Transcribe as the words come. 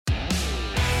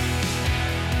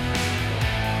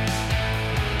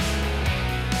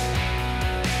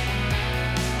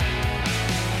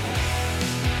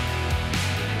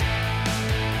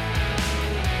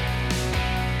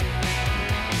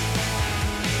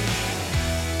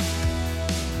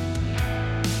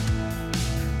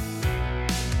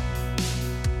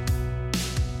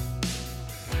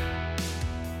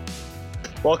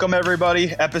Welcome, everybody.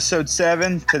 Episode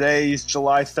 7. Today is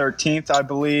July 13th, I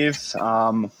believe.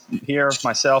 Here,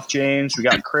 myself, James, we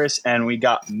got Chris, and we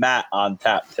got Matt on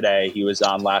tap today. He was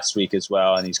on last week as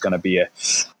well, and he's going to be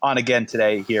on again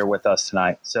today here with us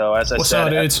tonight. So, as I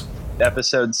said,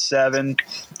 episode 7,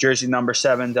 jersey number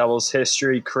 7, Devils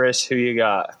history. Chris, who you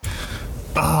got?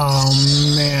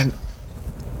 Oh, man.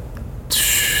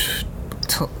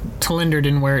 Talinder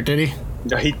didn't wear it, did he?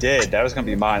 No, he did. That was going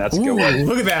to be mine. That's a good one.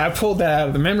 Look at that. I pulled that out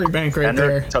of the memory bank right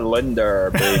there.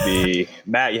 Talinder, baby.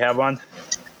 Matt, you have one?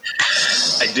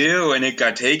 I do, and it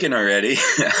got taken already.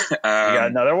 You got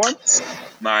another one?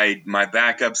 My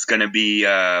backup's going to be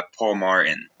Paul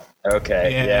Martin.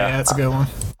 Okay, yeah, that's a good one.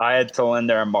 I had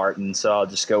Talinder and Martin, so I'll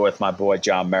just go with my boy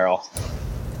John Merrill.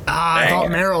 I thought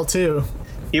Merrill, too.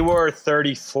 He wore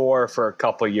 34 for a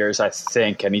couple of years, I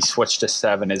think, and he switched to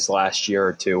 7 his last year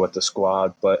or two with the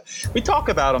squad. But we talk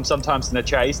about him sometimes in the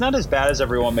chat. He's not as bad as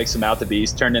everyone makes him out to be.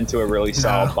 He's turned into a really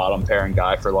solid bottom pairing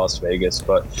guy for Las Vegas.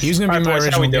 But he was going to be my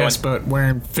original guess, but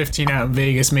wearing 15 out in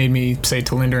Vegas made me say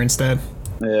Talinder instead.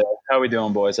 Yeah, how we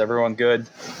doing, boys? Everyone good?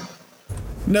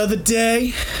 Another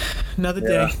day.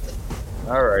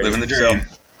 All right. Living the dream.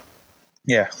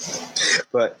 Yeah.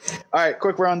 But, all right,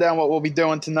 quick rundown what we'll be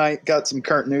doing tonight. Got some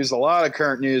current news, a lot of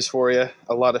current news for you.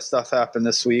 A lot of stuff happened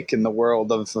this week in the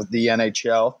world of the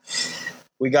NHL.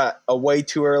 We got a way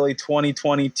too early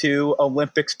 2022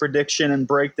 Olympics prediction and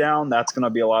breakdown. That's going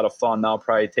to be a lot of fun. That'll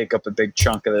probably take up a big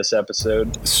chunk of this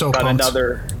episode. So got pumped.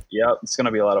 It's going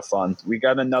to be a lot of fun. We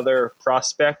got another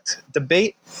prospect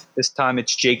debate. This time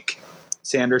it's Jake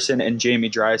Sanderson and Jamie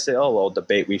Drysdale, a little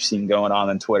debate we've seen going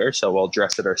on Twitter, so we'll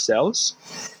address it ourselves.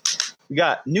 We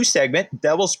got new segment,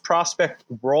 Devils Prospect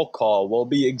Roll Call. We'll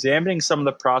be examining some of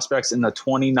the prospects in the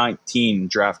 2019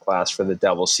 draft class for the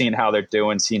Devils, seeing how they're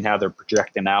doing, seeing how they're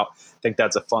projecting out. I think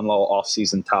that's a fun little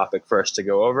off-season topic for us to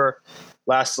go over.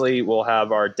 Lastly, we'll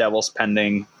have our Devils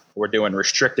pending. We're doing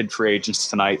restricted free agents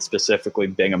tonight, specifically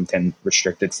Binghamton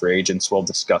restricted free agents. We'll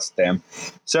discuss them.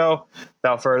 So,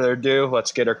 without further ado,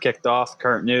 let's get her kicked off.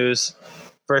 Current news.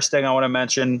 First thing I want to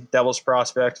mention, Devils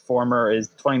prospect, former is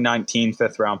 2019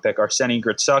 fifth-round pick, Arseny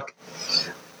Gritsuk.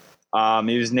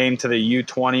 He was named to the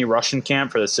U20 Russian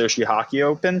camp for the Sochi Hockey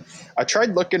Open. I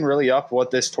tried looking really up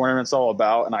what this tournament's all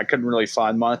about, and I couldn't really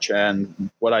find much, and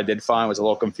what I did find was a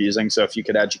little confusing, so if you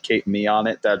could educate me on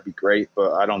it, that'd be great,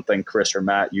 but I don't think Chris or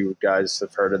Matt, you guys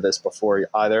have heard of this before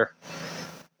either.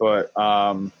 But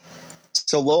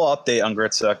so a little update on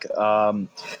Gritsuk.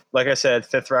 Like I said,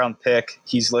 fifth-round pick.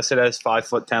 He's listed as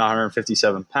 5'10",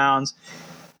 157 pounds.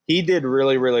 He did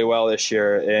really, really well this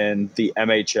year in the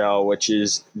MHL, which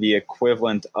is the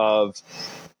equivalent of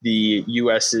the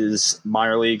U.S.'s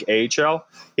minor league AHL.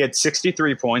 He had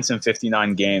 63 points in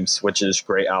 59 games, which is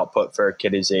great output for a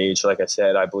kid his age. Like I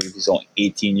said, I believe he's only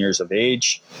 18 years of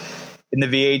age. In the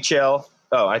VHL,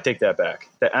 I take that back.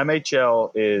 The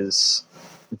MHL is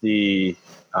the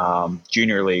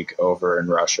junior league over in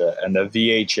Russia, and the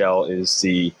VHL is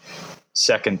the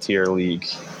second-tier league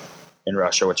in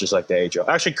Russia, which is like the AHL.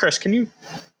 Actually, Chris, can you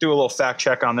do a little fact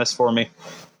check on this for me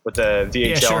with the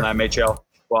VHL and MHL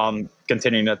while I'm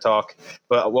continuing to talk?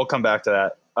 But we'll come back to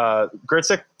that.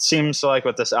 Gritsuk seems like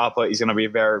with this output, he's going to be a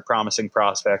very promising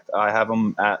prospect. I have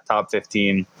him at top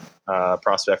 15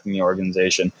 prospect in the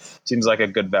organization. Seems like a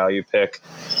good value pick.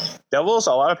 Devils,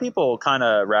 a lot of people kind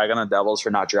of rag on the Devils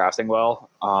for not drafting well,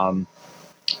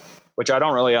 which I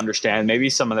don't really understand. Maybe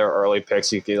some of their early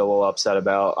picks you get a little upset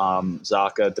about.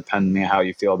 Zaka, depending on how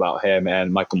you feel about him,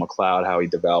 and Michael McLeod, how he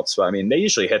develops. But, I mean, they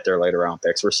usually hit their later round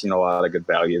picks. We're seeing a lot of good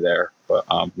value there. But,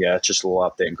 it's just a little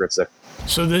update in Gritsuk.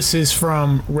 So this is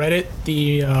from Reddit,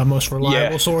 the most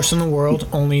reliable source in the world.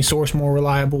 Only source more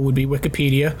reliable would be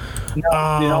Wikipedia.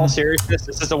 No, in all seriousness,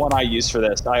 this is the one I use for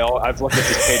this. I've looked at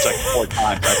this page like 4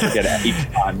 times. I forget each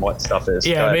time what stuff is.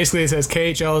 Yeah, basically it says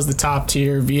KHL is the top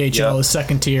tier, VHL is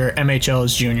second tier, MHL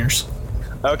is juniors.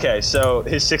 Okay, so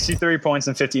his 63 points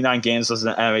in 59 games was in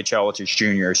the MHL, which is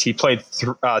juniors. He played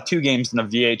 2 games in the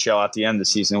VHL at the end of the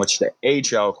season, which is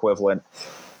the AHL equivalent.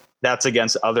 That's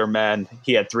against other men.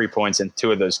 He had 3 points in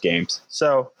 2 of those games.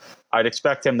 So I'd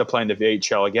expect him to play in the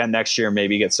VHL again next year,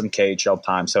 maybe get some KHL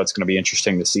time. So it's going to be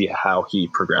interesting to see how he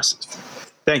progresses.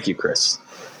 Thank you, Chris.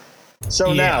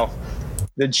 So now,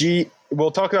 we'll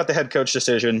talk about the head coach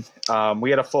decision. We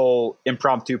had a full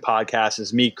impromptu podcast.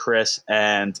 It's me, Chris,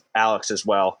 and Alex as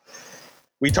well.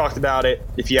 We talked about it.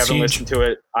 If you haven't listened to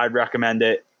it, I'd recommend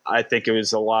it. I think it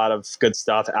was a lot of good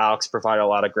stuff. Alex provided a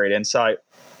lot of great insight.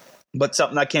 But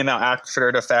something that came out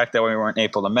after the fact that we weren't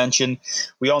able to mention,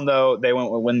 we all know they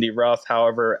went with Windy Ruff.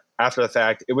 However, after the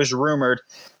fact, it was rumored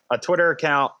a Twitter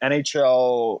account,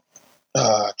 NHL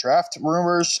draft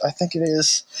rumors, I think it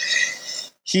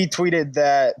is. He tweeted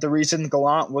that the reason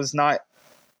Gallant was not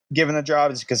given the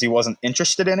job is because he wasn't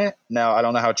interested in it. Now, I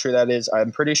don't know how true that is.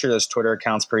 I'm pretty sure this Twitter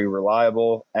account's pretty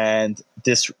reliable. And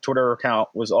this Twitter account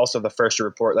was also the first to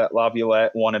report that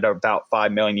Laviolette wanted about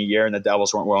 $5 million a year and the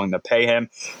Devils weren't willing to pay him.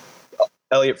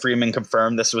 Elliot Friedman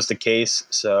confirmed this was the case.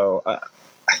 So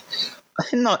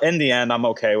in the end, I'm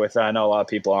okay with it. I know a lot of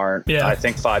people aren't. Yeah. I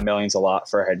think $5 million is a lot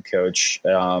for a head coach.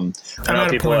 I'm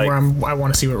at a point where I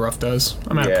want to see what Ruff does.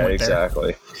 I'm at a point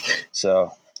exactly. there.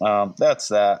 So that's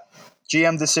that.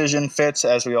 GM decision. Fitz,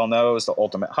 as we all know, is the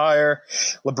ultimate hire.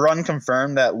 LeBrun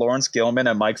confirmed that Lawrence Gilman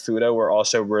and Mike Fuda were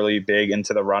also really big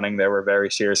into the running. They were very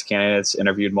serious candidates,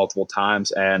 interviewed multiple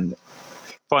times. And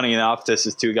funny enough, this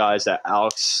is two guys that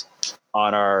Alex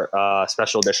on our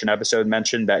special edition episode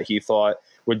mentioned that he thought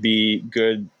would be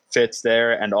good fits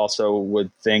there, and also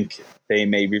would think they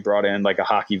may be brought in like a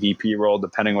hockey VP role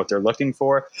depending what they're looking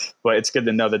for. But it's good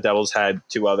to know the Devils had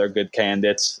two other good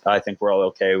candidates. I think we're all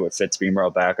okay with Fitz being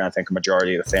brought back, and I think a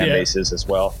majority of the fan base is as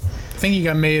well. I think he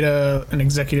got made an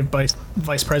executive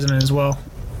vice president as well.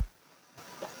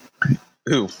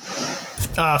 Who?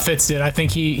 Fitz did. I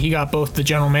think he got both the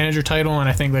general manager title and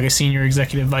I think like a senior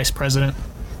executive vice president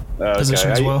position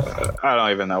as well. I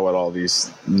don't even know what all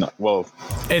these.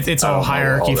 It's all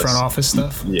hierarchy, front office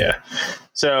stuff. Yeah.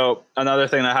 So another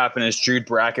thing that happened is Jude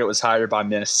Brackett was hired by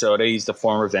Minnesota. He's the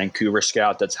former Vancouver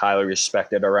scout that's highly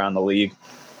respected around the league.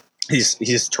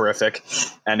 He's terrific,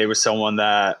 and it was someone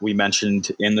that we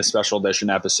mentioned in the special edition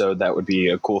episode that would be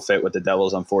a cool fit with the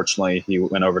Devils. Unfortunately, he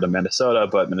went over to Minnesota,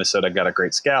 but Minnesota got a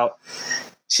great scout.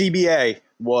 CBA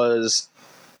was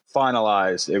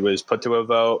finalized. It was put to a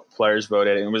vote. Players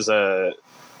voted. It was an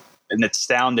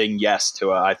astounding yes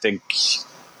to I think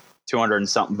 200 and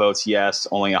something votes yes,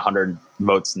 only 100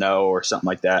 votes no, or something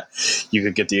like that. You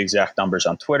could get the exact numbers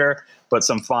on Twitter. But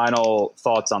some final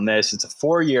thoughts on this. It's a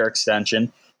 4-year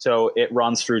extension. So it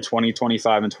runs through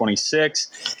 2025 and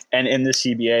 26. And in the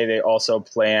CBA, they also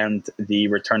planned the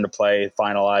return to play,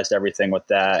 finalized everything with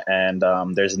that. And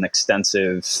there's an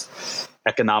extensive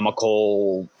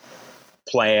economical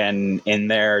plan in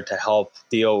there to help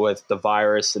deal with the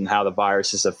virus and how the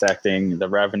virus is affecting the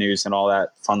revenues and all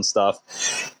that fun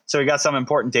stuff. So we got some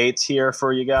important dates here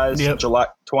for you guys. Yep. July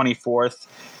 24th.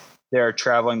 They're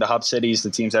traveling to hub cities, the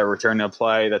teams that are returning to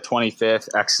play. The 25th,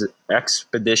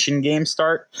 Expedition games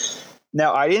start.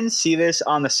 Now, I didn't see this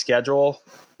on the schedule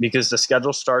because the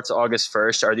schedule starts August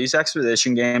 1st. Are these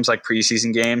Expedition games like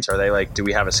preseason games? Are they like, do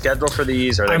we have a schedule for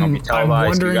these? Are they going to be televised? I'm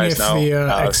wondering if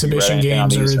the Exhibition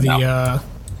games are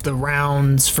the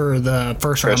rounds for the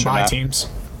first round bye teams.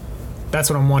 That's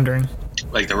what I'm wondering.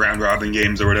 Like the round robin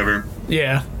games or whatever?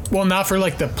 Yeah. Well, not for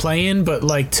like the play-in, but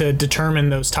like to determine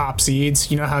those top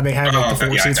seeds. You know how they have like the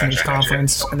 4 seeds from each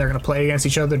conference, and they're going to play against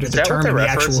each other to determine the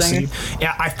actual seed.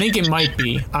 Yeah, I think it might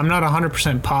be. I'm not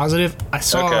 100% positive. I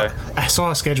saw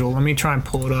a schedule. Let me try and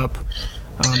pull it up.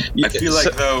 I feel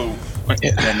like though,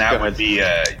 then that would be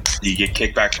you get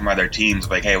kickback from other teams.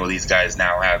 Like, hey, well, these guys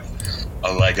now have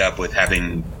a leg up with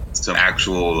having some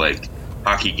actual like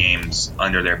hockey games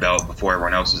under their belt before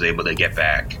everyone else was able to get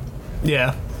back.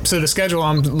 Yeah. So the schedule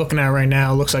I'm looking at right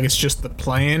now looks like it's just the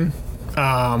play-in.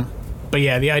 But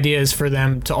yeah, the idea is for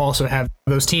them to also have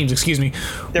those teams, 1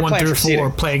 through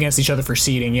 4 play against each other for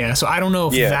seeding. Yeah. So I don't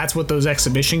know if that's what those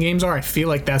exhibition games are. I feel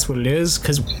like that's what it is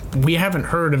because we haven't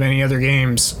heard of any other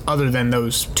games other than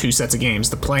those 2 sets of games,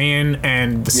 the play-in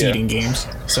and the seeding games.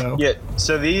 So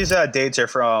these dates are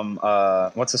from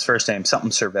what's his first name? Something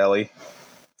Cervelli.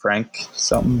 Frank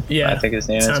something. Yeah. I think his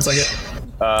name sounds like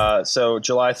it. So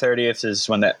July 30th is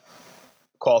when the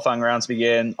qualifying rounds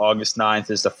begin. August 9th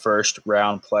is the first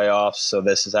round playoffs. So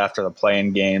this is after the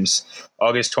play-in games.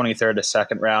 August 23rd, the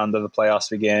second round of the playoffs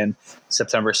begin.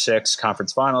 September 6th,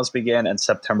 conference finals begin. And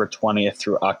September 20th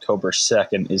through October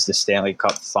 2nd is the Stanley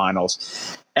Cup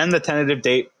finals. And the tentative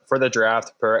date for the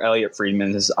draft per Elliot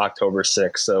Friedman is October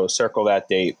 6th. So circle that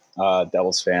date,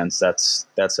 Devils fans.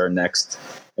 That's our next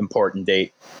important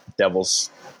date, Devils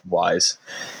wise.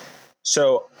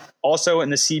 So also in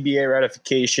the CBA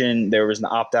ratification, there was an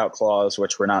opt-out clause,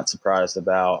 which we're not surprised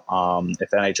about. If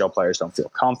NHL players don't feel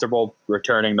comfortable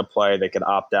returning to play, they can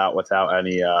opt out without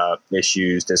any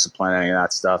issues, discipline, any of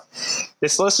that stuff.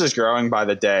 This list is growing by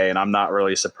the day, and I'm not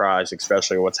really surprised,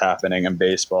 especially what's happening in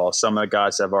baseball. Some of the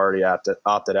guys that have already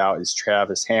opted out is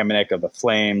Travis Hamonic of the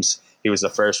Flames. He was the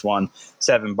first one.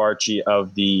 Seven Barchi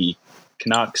of the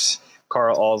Canucks.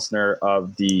 Carl Alsner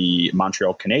of the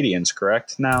Montreal Canadiens,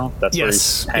 correct? Now that's where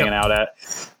he's hanging out at.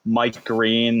 Mike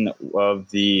Green of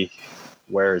the.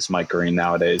 Where is Mike Green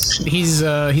nowadays? He's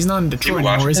not in Detroit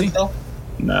anymore, is he?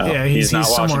 No, Yeah, he's not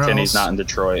somewhere Washington. else. He's not in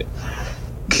Detroit.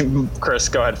 Chris,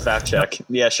 go ahead, fact check.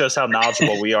 Yeah, shows how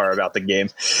knowledgeable we are about the game.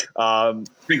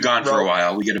 Been gone for a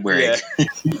while. We get a break.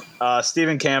 Yeah.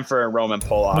 Stephen Camphor and Roman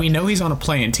Polak. We know he's on a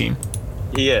playing team.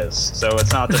 He is, so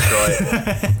it's not Detroit.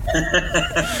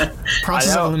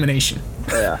 Process of elimination.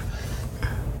 Yeah.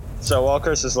 So while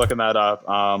Chris is looking that up,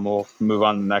 we'll move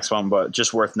on to the next one. But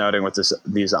just worth noting with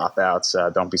these opt-outs,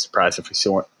 don't be surprised if we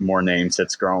see more names.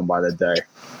 It's growing by the day.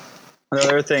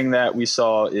 Another thing that we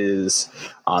saw is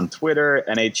on Twitter,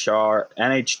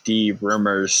 NHD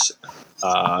Rumors.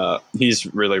 He's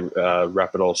really a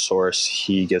reputable source.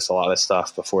 He gets a lot of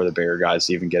stuff before the bigger guys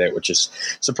even get it, which is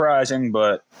surprising.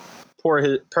 But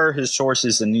per his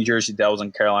sources, the New Jersey Devils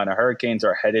and Carolina Hurricanes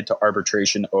are headed to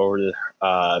arbitration over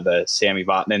the Sami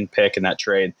Vatanen pick in that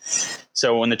trade.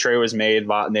 So when the trade was made,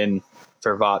 Yanni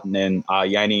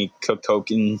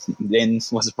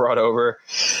Kokokin was brought over,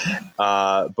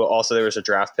 but also there was a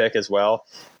draft pick as well.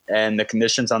 And the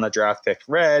conditions on the draft pick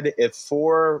read, if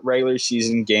 4 regular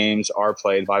season games are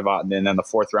played by Vatanen, then the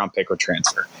 4th round pick would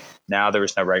transfer. Now there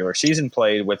was no regular season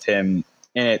played with him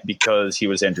in it because he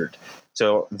was injured.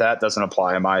 So that doesn't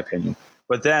apply in my opinion.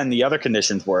 But then the other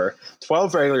conditions were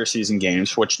 12 regular season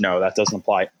games, which no, that doesn't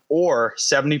apply, or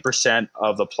 70%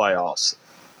 of the playoffs.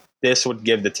 This would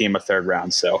give the team a 3rd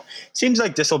round. So it seems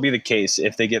like this will be the case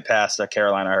if they get past the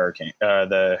Carolina Hurricane.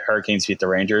 The Hurricanes beat the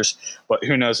Rangers, but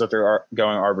who knows what they're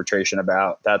going arbitration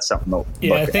about. That's something to look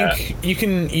I think you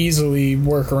can easily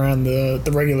work around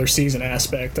the regular season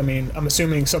aspect. I mean, I'm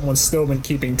assuming someone's still been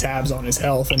keeping tabs on his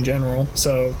health in general.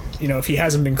 So, if he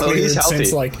hasn't been cleared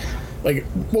since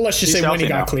let's just say when he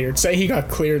got cleared. Say he got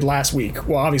cleared last week.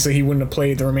 Well, obviously he wouldn't have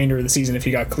played the remainder of the season if he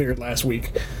got cleared last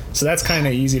week. So that's kind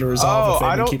of easy to resolve if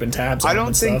they've been keeping tabs on him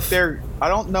and stuff. I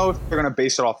don't know if they're going to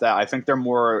base it off that. I think they're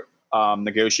more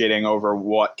negotiating over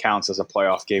what counts as a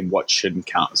playoff game, what shouldn't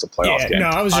count as a playoff game. No,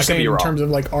 I was just saying in terms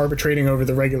of arbitrating over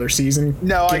the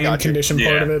game condition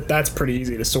part of it. That's pretty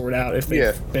easy to sort out if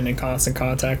they've been in constant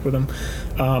contact with him.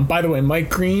 By the way,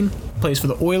 Mike Green plays for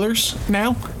the Oilers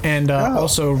now, and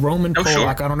also Roman Polak. Sure.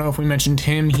 I don't know if we mentioned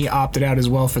him. He opted out as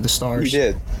well for the Stars. He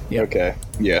did. Yep. Okay.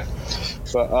 Yeah.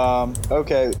 But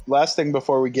okay. Last thing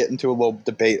before we get into a little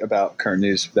debate about current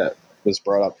news that was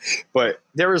brought up, but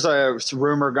there was a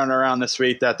rumor going around this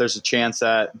week that there's a chance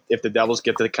that if the Devils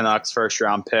get the Canucks 1st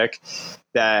round pick,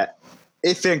 that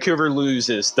if Vancouver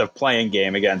loses the playing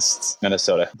game against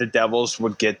Minnesota, the Devils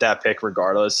would get that pick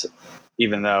regardless,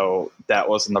 even though that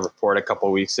wasn't the report a couple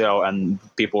of weeks ago, and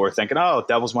people were thinking,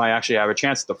 Devils might actually have a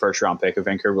chance at the 1st round pick if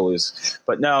Vancouver loses.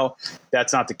 But no,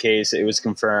 that's not the case. It was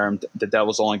confirmed. The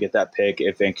Devils only get that pick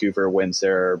if Vancouver wins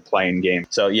their playing game.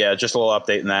 So yeah, just a little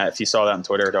update on that. If you saw that on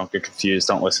Twitter, don't get confused.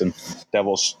 Don't listen.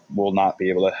 Devils will not be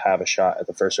able to have a shot at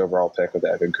the 1st overall pick with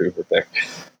that Vancouver pick.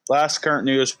 Last current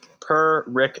news, per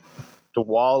Rick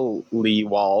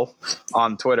DeWall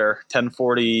on Twitter,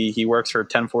 1040. He works for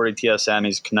 1040 TSN.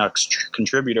 He's a Canucks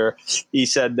contributor. He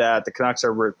said that the Canucks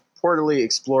are reportedly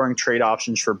exploring trade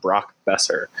options for Brock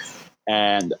Besser.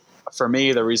 And for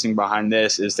me, the reasoning behind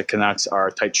this is the Canucks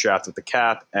are tight strapped with the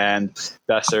cap, and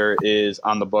Besser is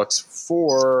on the books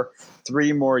for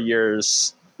 3 more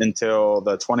years until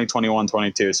the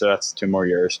 2021-22. So that's 2 more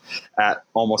years at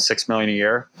almost $6 million a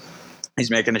year. He's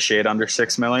making a shade under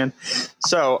 $6 million.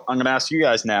 So I'm going to ask you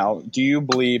guys now, do you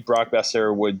believe Brock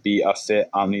Besser would be a fit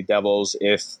on the Devils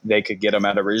if they could get him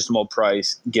at a reasonable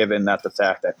price, given that the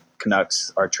fact that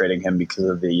Canucks are trading him because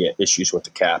of the issues with the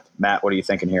cap? Matt, what are you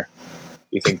thinking here? Do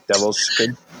you think Devils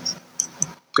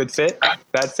good fit?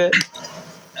 Bad fit?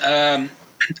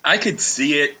 I could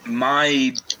see it.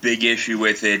 My big issue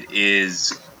with it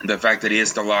is the fact that he is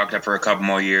still locked up for a couple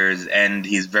more years and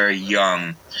he's very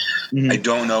young. Mm-hmm. I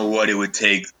don't know what it would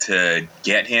take to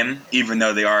get him, even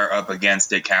though they are up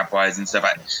against it cap-wise and stuff.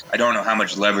 I don't know how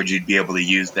much leverage you'd be able to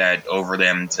use that over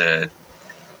them to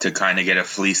kind of get a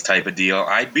fleece type of deal.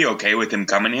 I'd be okay with him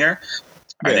coming here.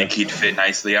 Yeah. I think he'd fit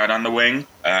nicely out on the wing.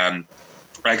 I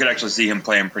could actually see him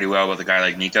playing pretty well with a guy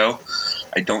like Nico.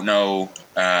 I don't know.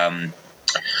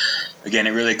 Again,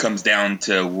 it really comes down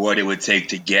to what it would take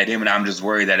to get him, and I'm just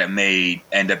worried that it may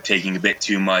end up taking a bit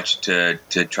too much to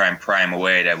try and pry him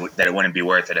away, that it wouldn't be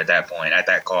worth it at that point, at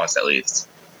that cost at least.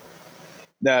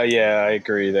 No, yeah, I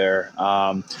agree there.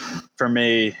 For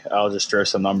me, I'll just throw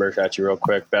some numbers at you real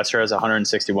quick. Besser has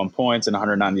 161 points in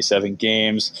 197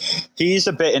 games. He's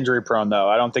a bit injury prone, though.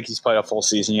 I don't think he's played a full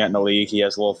season yet in the league. He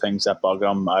has little things that bug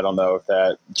him. I don't know if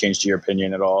that changed your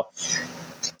opinion at all.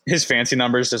 his fancy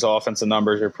numbers, his offensive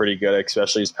numbers are pretty good,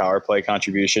 especially his power play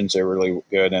contributions are really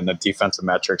good, and the defensive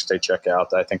metrics they check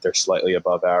out, I think they're slightly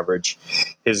above average.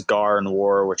 His GAR and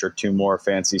WAR, which are two more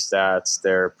fancy stats,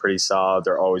 they're pretty solid.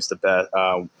 They're always the best.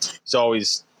 He's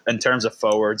always, in terms of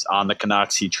forwards on the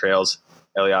Canucks, he trails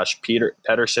Elias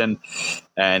Pettersson,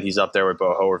 and he's up there with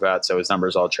Bo Horvat, so his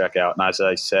numbers all check out. And as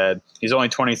I said, he's only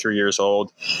 23 years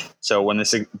old, so when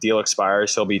this deal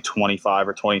expires, he'll be 25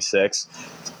 or 26.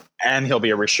 And he'll be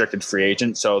a restricted free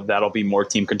agent, so that'll be more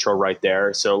team control right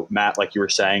there. So, Matt, like you were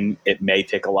saying, it may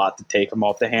take a lot to take him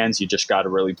off the hands. You just got to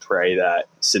really pray that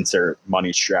since their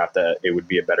money's strapped, that it would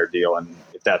be a better deal. And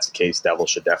if that's the case, Devils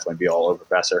should definitely be all over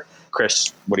Besser.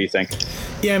 Chris, what do you think?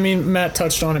 Yeah, I mean, Matt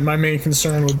touched on it. My main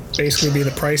concern would basically be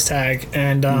the price tag.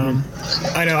 And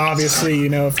I know, obviously, you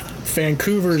know, if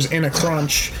Vancouver's in a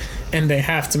crunch and they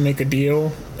have to make a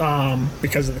deal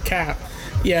because of the cap,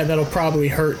 yeah, that'll probably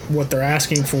hurt what they're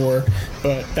asking for,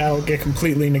 but that'll get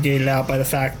completely negated out by the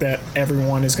fact that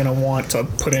everyone is going to want to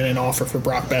put in an offer for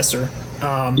Brock Besser.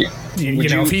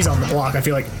 If he's on the block, I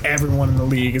feel like everyone in the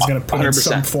league is going to put 100%. In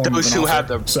some form of an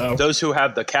offer. Those who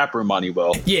have the cap room money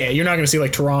will. Yeah, you're not going to see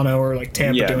like Toronto or like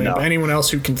Tampa doing it, but anyone else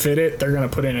who can fit it, they're going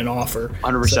to put in an offer.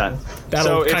 100%. So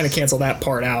that'll kind of cancel that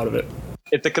part out of it.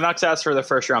 If the Canucks ask for the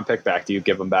first-round pick back, do you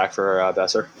give them back for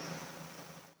Besser?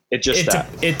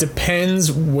 It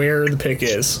depends where the pick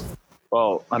is.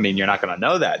 Well, I mean, you're not going to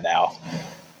know that now.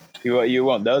 You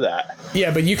won't know that.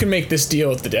 Yeah, but you can make this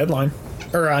deal at the deadline.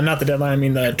 Or not the deadline, I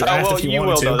mean the draft if you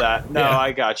wanted to. You will know that. No, yeah.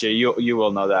 I got you. You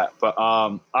will know that. But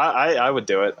I would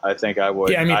do it. I think I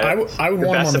would. Yeah, I mean, I would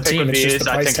want him on the team. It's just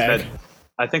the price tag.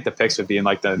 I think the picks would be in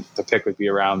like the pick would be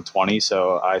around 20.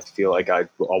 So I feel like a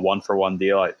 1-for-1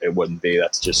 deal, it wouldn't be.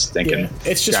 That's just thinking. Yeah.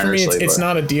 It's just for me, it's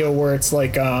not a deal where it's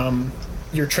like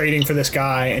you're trading for this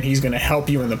guy and he's going to help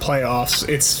you in the playoffs.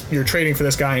 It's you're trading for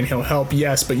this guy and he'll help,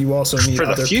 yes, but you also need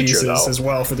other pieces as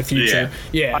well for the future.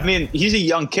 Yeah. I mean, he's a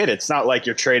young kid. It's not like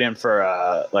you're trading for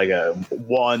like a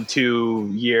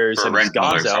 1-2 years and he's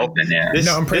gonzo. Yeah.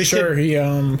 No, I'm pretty sure he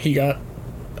got.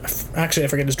 Actually, I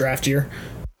forget his draft year.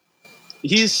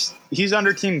 He's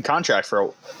under team contract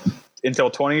for until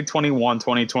 2021,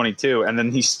 2022, and then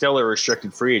he's still a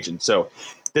restricted free agent. So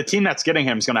the team that's getting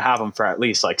him is going to have him for at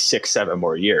least like 6-7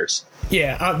 more years.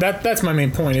 Yeah, that's my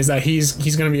main point, is that he's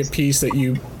going to be a piece that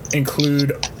you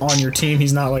include on your team.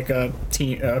 He's not like a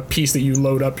piece that you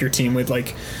load up your team with.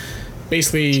 Like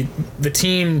basically the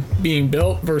team being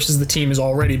built versus the team is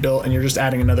already built and you're just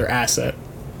adding another asset.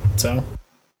 So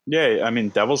yeah, I mean,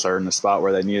 Devils are in the spot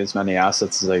where they need as many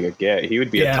assets as they could get. He would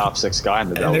be a top 6 guy in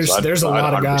the Devils. There's a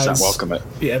lot of guys. Welcome it.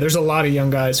 Yeah, there's a lot of young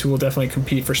guys who will definitely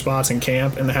compete for spots in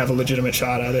camp and have a legitimate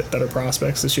shot at it that are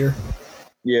prospects this year.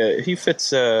 Yeah, he fits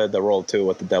the role too.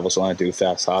 What the Devils want to do,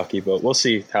 fast hockey, but we'll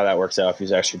see how that works out if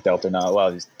he's actually dealt or not. A lot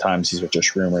of these times these are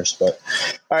just rumors. But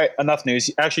all right, enough news.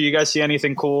 Actually, you guys see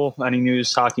anything cool? Any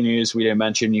news, hockey news we didn't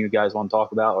mention? You guys want to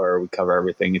talk about, or we cover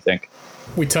everything? You think?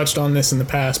 We touched on this in the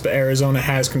past, but Arizona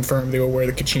has confirmed they will wear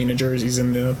the Kachina jerseys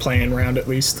in the play-in round at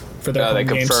least for their home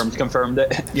games. Confirmed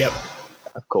it. Yep.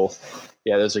 Cool.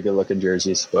 Yeah, those are good-looking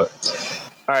jerseys. But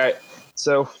all right,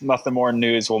 so nothing more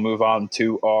news. We'll move on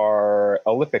to our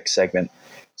Olympic segment.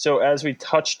 So as we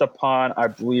touched upon, I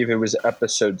believe it was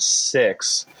episode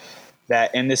 6,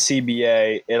 that in the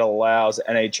CBA, it allows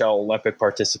NHL Olympic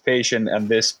participation, and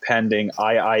this pending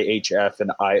IIHF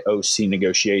and IOC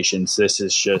negotiations. This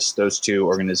is just, those two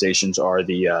organizations are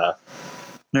the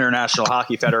International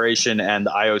Hockey Federation, and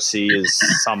the IOC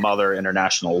is some other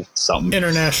international something.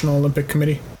 International Olympic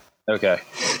Committee. Okay.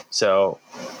 So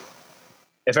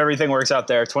if everything works out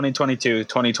there, 2022,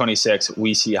 2026,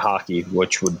 we see hockey,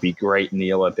 which would be great in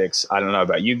the Olympics. I don't know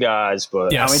about you guys,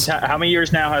 but yes. How many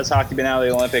years now has hockey been out of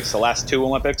the Olympics? The last 2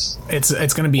 Olympics? It's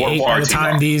going to be 8 by the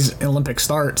time these Olympics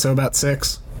start, so about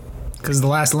 6. Because the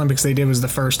last Olympics they did was the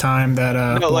first time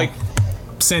that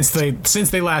since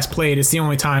they last played, it's the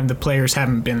only time the players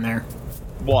haven't been there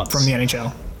once from the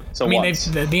NHL. So I mean, the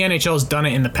NHL's done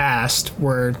it in the past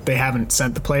where they haven't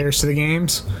sent the players to the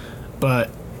games, but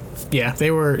yeah, they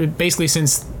were basically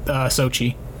since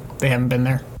Sochi. They haven't been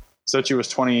there. Sochi was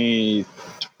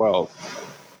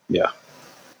 2012. Yeah, I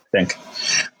think.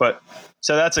 But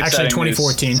so that's exciting. Actually,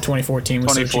 2014. News. 2014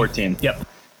 was 2014. Sochi. Yep.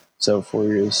 So 4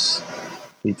 years,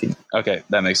 18. Okay,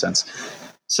 that makes sense.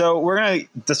 So we're gonna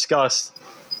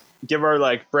give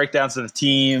our breakdowns of the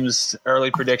teams,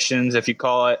 early predictions, if you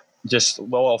call it. Just a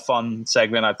little fun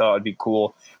segment. I thought would be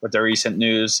cool with the recent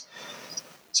news.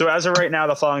 So as of right now,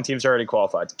 the following teams are already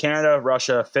qualified: Canada,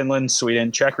 Russia, Finland,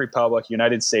 Sweden, Czech Republic,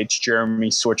 United States, Germany,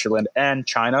 Switzerland, and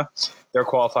China. They're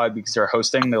qualified because they're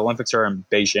hosting. The Olympics are in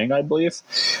Beijing, I believe.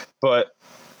 But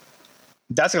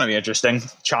That's going to be interesting.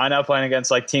 China playing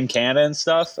against like Team Canada and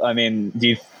stuff. I mean,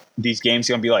 these games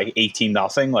going to be like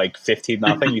 18-0, like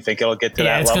 15-0? You think it'll get to that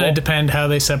level? Yeah, it's going to depend how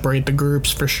they separate the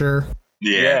groups for sure.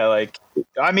 Yeah, like,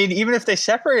 I mean, even if they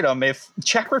separate them, if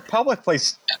Czech Republic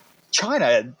plays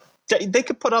China, they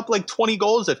could put up like 20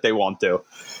 goals if they want to.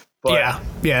 But, yeah,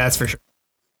 that's for sure.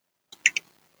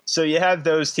 So you have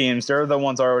those teams. They're the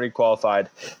ones already qualified.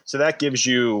 So that gives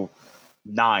you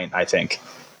 9, I think.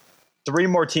 3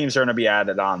 more teams are going to be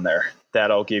added on there.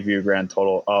 That'll give you a grand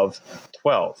total of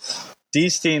 12.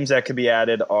 These teams that could be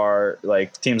added are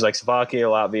like teams like Slovakia,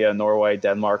 Latvia, Norway,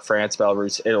 Denmark, France,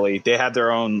 Belarus, Italy. They have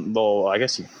their own little, I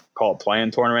guess you call it play-in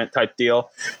tournament type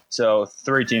deal. So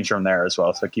 3 teams from there as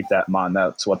well. So keep that in mind.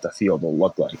 That's what the field will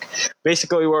look like.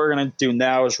 Basically, what we're going to do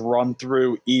now is run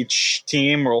through each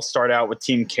team. We'll start out with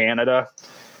Team Canada.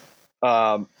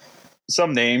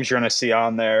 Some names you're going to see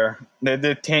on there.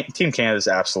 Team Canada is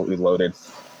absolutely loaded.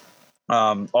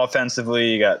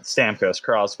 Offensively, you got Stamkos,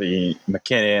 Crosby,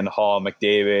 McKinnon, Hall,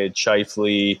 McDavid,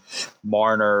 Scheifele,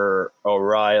 Marner,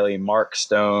 O'Reilly, Mark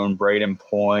Stone, Braden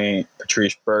Point,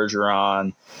 Patrice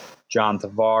Bergeron, John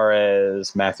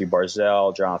Tavares, Matthew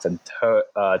Barzal, Jonathan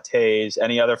Toews.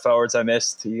 Any other forwards I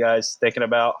missed you guys thinking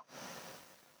about?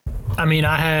 I mean,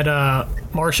 I had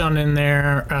Marchand in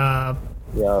there.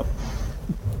 Yeah.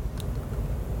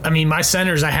 I mean, my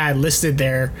centers I had listed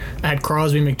there. I had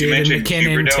Crosby, McDavid,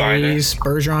 McKinnon, Toews,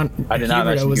 Bergeron. I did not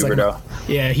mention Huberdeau.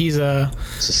 Yeah, he's a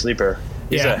sleeper.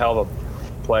 He's a hell of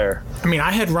a player. I mean,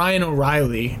 I had Ryan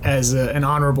O'Reilly as an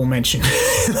honorable mention.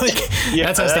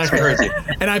 That's how stacked crazy.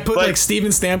 And I put like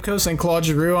Steven Stamkos and Claude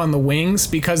Giroux on the wings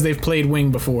because they've played wing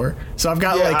before. So I've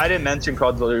got I didn't mention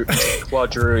Claude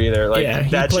Giroux either. Like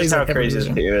that's just how crazy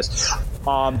he is.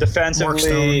 Defensively, Mark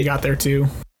Stone got there too.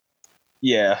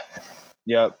 Yeah.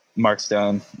 Yep, Mark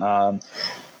Stone.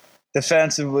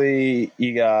 Defensively,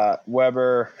 you got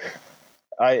Weber.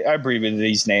 I abbreviated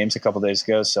these names a couple days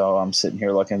ago, so I'm sitting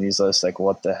here looking at these lists like,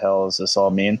 what the hell does this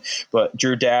all mean? But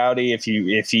Drew Doughty, if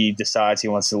he decides he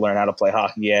wants to learn how to play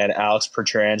hockey again, Alex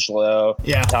Pietrangelo,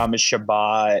 Thomas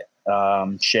Chabot,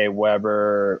 Shea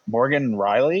Weber, Morgan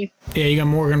Riley. Yeah, you got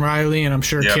Morgan Riley, and I'm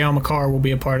sure Cale Makar will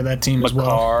be a part of that team as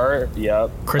well. Yep.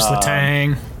 Chris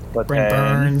Letang, Brent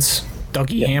Burns.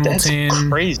 Dougie Hamilton,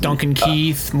 Duncan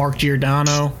Keith, Mark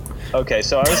Giordano. Okay,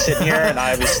 so I was sitting here and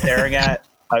I was staring at.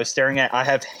 I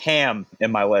have Ham in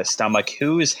my list. I'm like,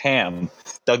 who is Ham?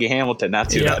 Dougie Hamilton.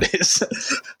 That's who that is.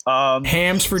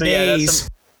 Hams for days.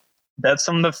 That's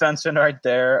some defensemen right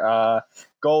there.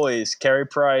 Goalies, Carey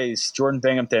Price, Jordan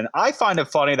Binghamton. I find it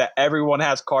funny that everyone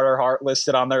has Carter Hart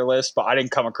listed on their list, but I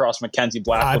didn't come across Mackenzie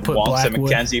Blackwood once. And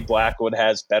Mackenzie Blackwood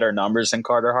has better numbers than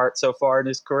Carter Hart so far in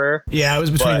his career. Yeah, I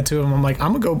was between the two of them. I'm like,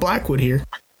 I'm going to go Blackwood here.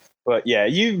 But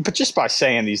but just by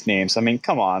saying these names, I mean,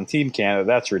 come on, Team Canada,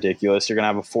 that's ridiculous. You're going to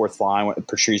have a fourth line with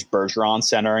Patrice Bergeron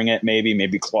centering it,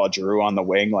 maybe Claude Giroux on the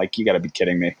wing. Like, you got to be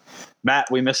kidding me. Matt,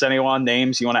 we miss anyone?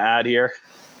 Names you want to add here?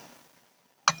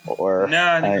 Or no,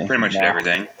 I think pretty much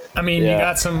everything. I mean, you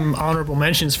got some honorable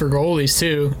mentions for goalies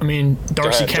too. I mean,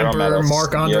 Darcy Kemper,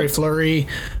 Marc-Andre Fleury.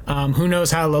 Who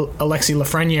knows how Alexis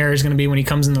Lafreniere is going to be when he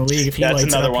comes in the league? If he lights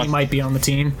it up, he might be on the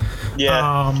team.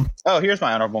 Yeah. Here's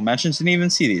my honorable mentions. Didn't even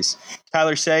see these.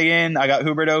 Tyler Seguin. I got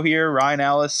Huberdeau here. Ryan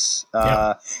Ellis.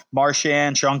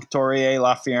 Marchand, Sean Couturier,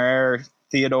 Lafreniere,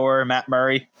 Theodore, Matt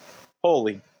Murray.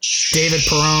 Holy David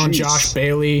Perron, Josh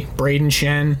Bailey, Braden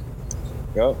Shen.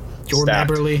 Yep. Jordan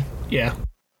Eberle. Yeah.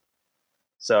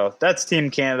 So that's Team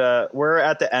Canada. We're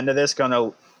at the end of this going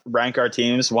to rank our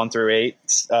teams 1 through 8,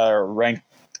 rank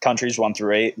countries 1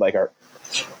 through 8, like our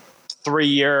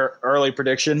 3-year early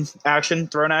prediction action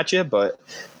thrown at you, but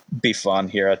be fun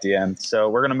here at the end. So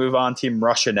we're going to move on Team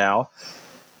Russia now.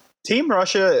 Team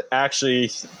Russia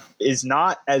actually is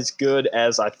not as good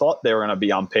as I thought they were going to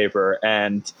be on paper,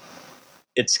 and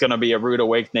it's going to be a rude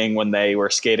awakening when they were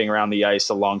skating around the ice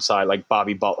alongside like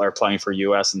Bobby Butler playing for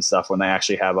US and stuff when they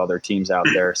actually have other teams out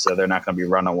there. So they're not going to be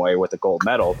running away with a gold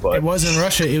medal. But it wasn't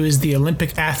Russia. It was the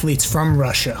Olympic athletes from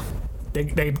Russia.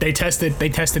 They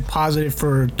tested positive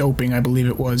for doping, I believe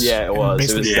it was. Yeah, it was.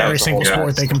 Basically, every single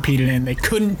sport they competed in. They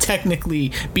couldn't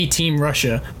technically be Team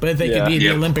Russia, but they could be the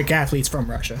Olympic athletes from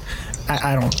Russia.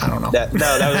 I don't know. That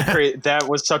was great. That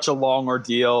was such a long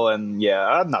ordeal, and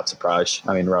I'm not surprised.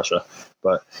 I mean, Russia.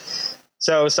 But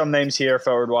so some names here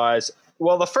forward wise.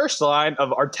 Well, the first line of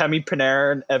Artemi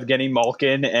Panarin, Evgeny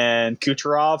Malkin, and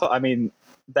Kucherov. I mean,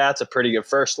 that's a pretty good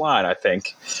first line, I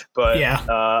think. But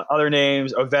other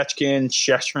names: Ovechkin,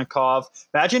 Sheshnikov.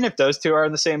 Imagine if those two are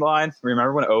in the same line.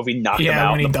 Remember when Ovi knocked him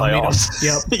out in the playoffs?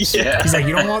 Yep. He's like,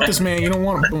 you don't want this man. You don't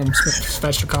want him. Boom.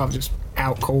 Svechnikov just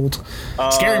out cold.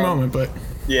 Scary moment, but.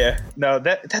 Yeah, no,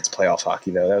 that's playoff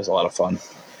hockey though. That was a lot of fun.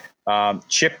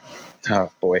 Chip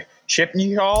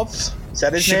Shipnyov, is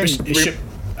that his name?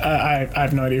 I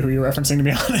have no idea who you're referencing, to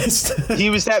be honest.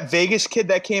 He was that Vegas kid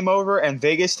that came over, and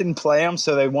Vegas didn't play him,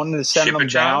 so they wanted to send him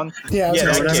down. Yeah,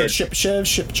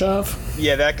 Shipchev.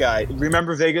 Yeah, that guy.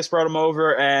 Remember, Vegas brought him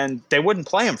over, and they wouldn't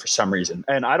play him for some reason,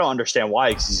 and I don't understand why,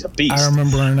 because he's a beast. I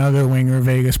remember another winger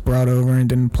Vegas brought over and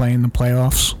didn't play in the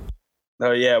playoffs.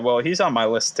 Oh yeah, well, he's on my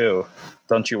list too.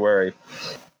 Don't you worry.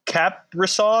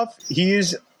 Kaprizov,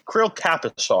 he's Kirill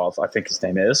Kaprizov, I think his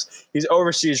name is. He's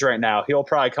overseas right now. He'll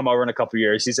probably come over in a couple of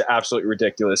years. He's absolutely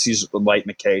ridiculous. He's lighting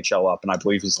the KHL up, and I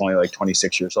believe he's only like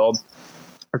 26 years old.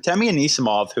 Artemi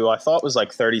Anisimov, who I thought was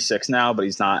like 36 now, but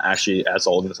he's not actually as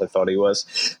old as I thought he was.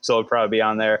 So he'll probably be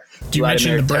on there. Do you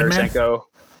mention the Breadman?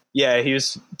 Yeah, he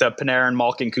was the Panarin,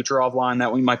 Malkin, Kucherov line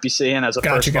that we might be seeing as a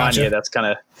first line. Yeah, that's kind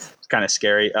of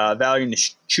scary. Valery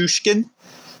Nichushkin,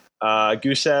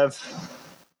 Gusev,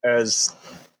 as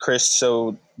Chris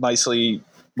so nicely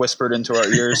whispered into our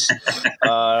ears.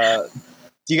 Do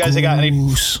you guys got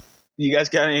any? You guys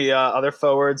got any other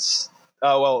forwards?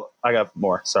 Oh well, I got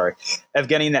more. Sorry,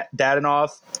 Evgeny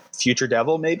Dadonov, future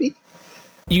Devil, maybe.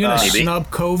 You gonna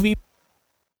snub Covey?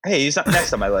 Hey, he's not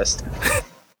next on my list.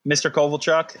 Mr.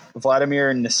 Kovalchuk,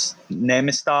 Vladimir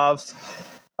Nemestov.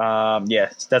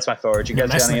 Yeah, that's my forward. You guys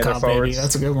got any other forwards? Baby.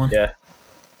 That's a good one. Yeah.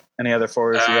 Any other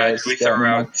forwards? You guys? Did we throw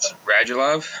out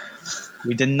Radulov?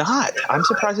 We did not. I'm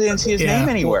surprised I didn't see his name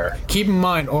anywhere. Well, keep in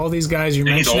mind, all these guys you're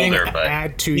mentioning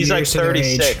add 2 years like to their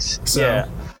 36. age. So. Yeah.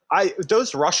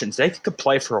 Those Russians, they could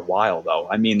play for a while, though.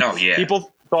 I mean,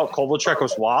 people thought Kovalchuk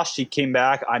was washed. He came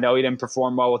back. I know he didn't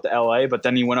perform well with the LA, but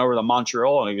then he went over to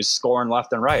Montreal and he was scoring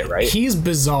left and right, right? He's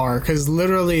bizarre because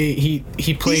literally he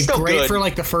played great for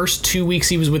like the first 2 weeks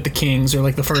he was with the Kings, or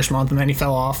like the first month, and then he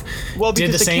fell off. Well,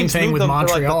 did the same thing with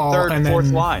Montreal, like the third, and fourth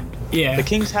then line. Yeah, the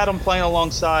Kings had him playing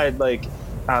alongside like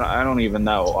I don't even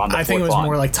know. On the I think it was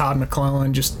more like Todd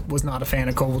McClellan just was not a fan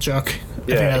of Kovalchuk.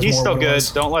 Yeah, he's still good.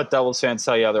 Don't let Devils fans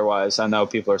tell you otherwise. I know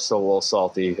people are still a little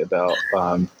salty about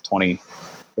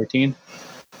 2013,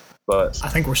 but I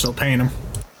think we're still paying him.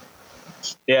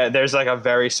 Yeah, there's like a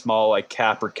very small like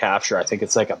cap or capture. I think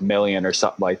it's like $1 million or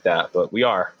something like that. But we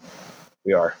are.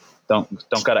 Don't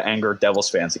gotta anger Devils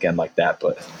fans again like that.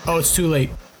 But it's too late.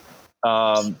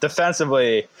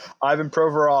 Defensively, Ivan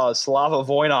Provorov, Slava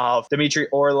Voinov, Dmitry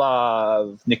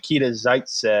Orlov, Nikita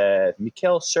Zaitsev,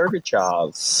 Mikhail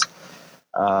Sergachev.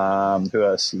 Who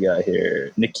else you got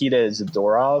here? Nikita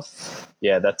Zadorov.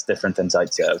 Yeah, that's different than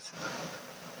Zaitsev.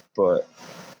 But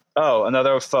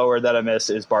another forward that I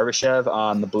missed is Barbashev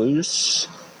on the Blues.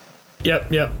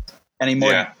 Yep. Any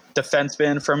more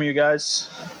defensemen from you guys?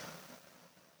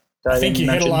 I think you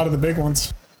hit a lot of the big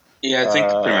ones. Yeah, I think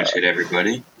pretty much hit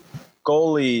everybody.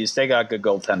 Goalies, they got good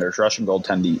goaltenders. Russian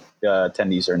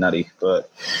goaltendies are nutty.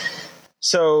 But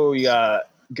so you got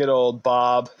good old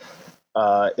Bob,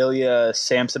 Ilya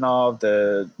Samsonov,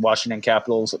 the Washington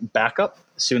Capitals backup,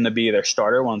 soon to be their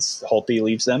starter once Holtby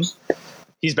leaves them.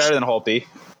 He's better than Holtby.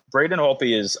 Braden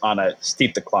Holtby is on a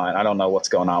steep decline. I don't know what's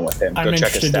going on with him. I'm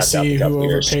interested to see who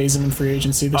overpays him in free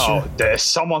agency this year.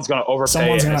 Someone's going to overpay.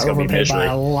 Someone's going to overpay by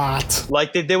a lot.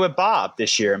 Like they did with Bob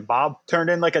this year. And Bob turned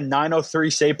in like a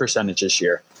 .903 save percentage this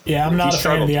year. Yeah, I'm not a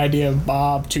fan of the idea of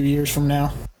Bob 2 years from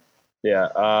now. Yeah.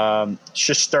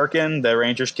 Shesterkin, the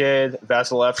Rangers kid.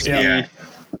 Vasilevsky. Yeah.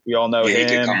 We all know him. He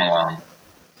could come along.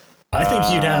 I think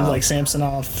you'd have like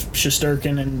Samsonov,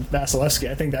 Shesterkin, and Vasilevsky.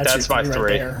 I think that's my three three.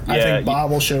 Right there. Yeah, I think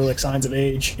Bob will show like signs of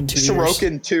age in 2 years.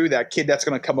 Sorokin too, that kid that's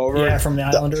going to come over. Yeah, from the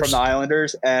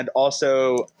Islanders. And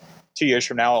also 2 years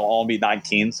from now, he'll only be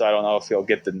 19, so I don't know if he'll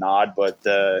get the nod. But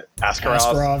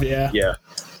Askarov, yeah.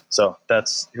 So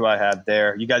that's who I have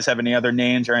there. You guys have any other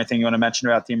names or anything you want to mention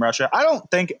about Team Russia? I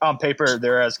don't think on paper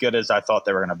they're as good as I thought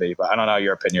they were going to be, but I don't know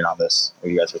your opinion on this.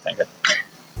 What you guys are thinking?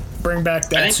 Bring back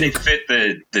that. I think they fit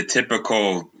the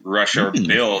typical Russia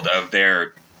build of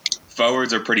their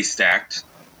forwards are pretty stacked,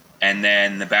 and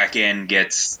then the back end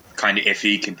gets kind of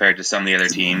iffy compared to some of the other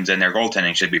teams, and their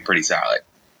goaltending should be pretty solid.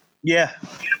 Yeah,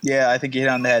 I think you hit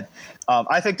on the head.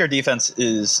 I think their defense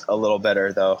is a little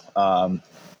better, though.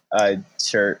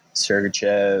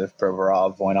 Sergachev,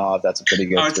 Provorov, Voinov, that's a pretty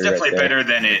good. It's definitely better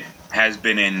than it has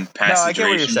been in past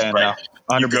situations. I get what you're saying,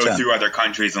 you go through other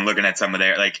countries and looking at some of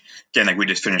their, again, we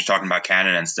just finished talking about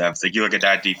Canada and stuff. It's like you look at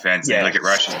that defense and you look at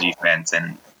Russia's defense,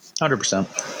 and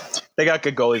 100%. They got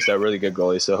good goalies, though, really good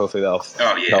goalies, so hopefully they'll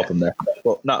help them there.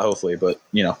 Well, not hopefully, but,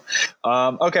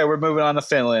 Okay, we're moving on to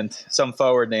Finland. Some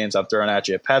forward names I'm throwing at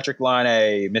you. Patrick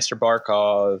Laine, Mr.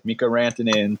 Barkov, Mikko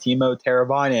Rantanen, Timo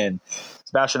Teravainen,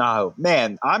 Sebastian Aho.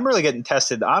 Man, I'm really getting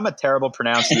tested. I'm a terrible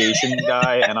pronunciation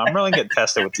guy, and I'm really getting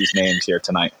tested with these names here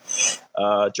tonight.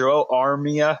 Joe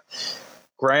Armia,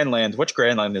 Granlund. Which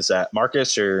Granlund is that?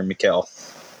 Marcus or Mikhail?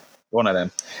 One of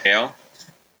them. Mikhail?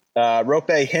 Rope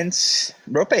Hintz.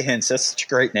 That's such a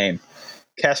great name.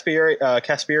 Kasperi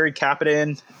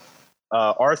Kapanen,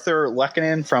 Arthur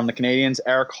Lehkonen from the Canadiens,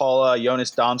 Eric Halla,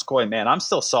 Jonas Donskoy. Man, I'm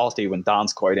still salty when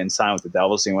Donskoy didn't sign with the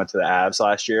Devils and he went to the Avs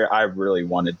last year. I really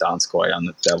wanted Donskoy on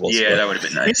the Devils. Yeah, that would have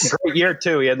been nice. He had a great year,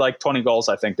 too. He had like 20 goals,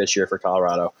 I think, this year for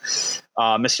Colorado.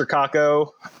 Mr.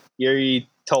 Kakko, Jiri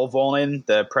Tolvanen,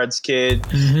 the Preds kid,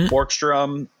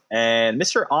 Borkstrom, and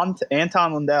Mr.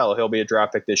 Anton Lundell. He'll be a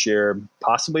draft pick this year,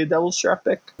 possibly a Devils draft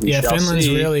pick. Finland's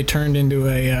really turned into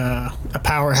a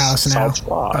powerhouse now.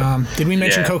 Did we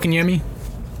mention Kokaniemi?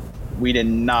 We did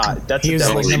not. That's he a was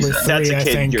Devils. like number 3, that's a I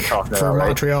kid think, you're talking for about,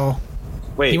 Montreal.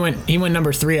 Right? Wait, he went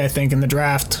number 3, I think, in the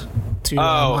draft to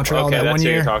Montreal that one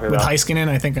year with Heiskanen.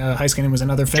 I think Heiskanen was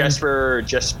another Finn.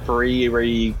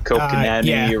 Jesperi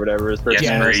Kotkaniemi or whatever his first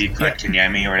name is. Jesperi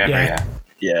Kotkaniemi or whatever.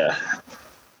 Yeah.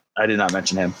 I did not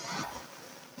mention him.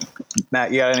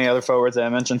 Matt, you got any other forwards that I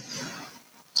mentioned?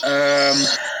 I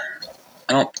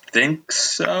don't think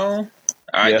so.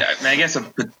 I guess a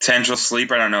potential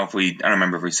sleeper. I don't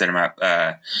remember if we set him up.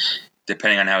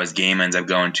 Depending on how his game ends up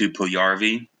going, to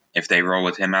Puljujarvi, if they roll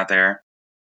with him out there.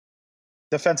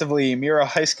 Defensively, Miro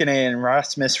Heiskanen,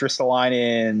 Rasmus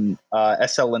Ristolainen,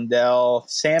 S.L. Lindell,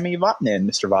 Sami Vatanen,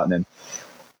 Mr. Vatanen,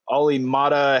 Olli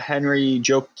Mata, Henry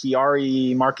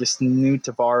Jokiari, Marcus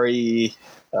Nutavari,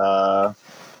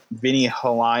 Vinny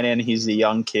Halainen. He's the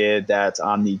young kid that's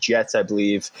on the Jets, I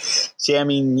believe.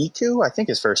 Sami Niku, I think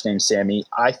his first name's Sammy.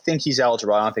 I think he's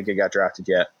eligible. I don't think he got drafted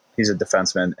yet. He's a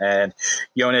defenseman. And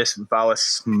Jonas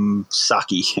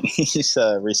Valasaki. He's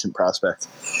a recent prospect.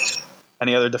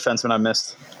 Any other defenseman I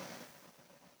missed?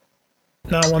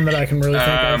 Not one that I can really think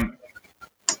of.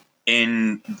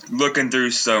 In looking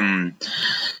through some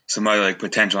other like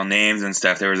potential names and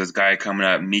stuff, there was this guy coming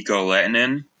up, Mikko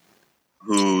Lehtinen,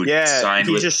 who signed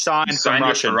with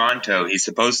Toronto. He's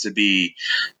supposed to be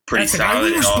pretty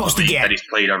solid in all the leagues that he's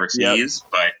played overseas,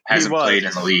 but hasn't played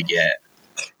in the league yet.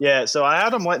 Yeah, so I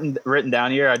had him written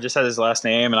down here. I just had his last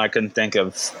name, and I couldn't think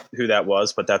of who that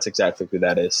was, but that's exactly who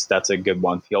that is. That's a good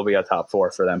one. He'll be a top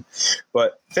 4 for them.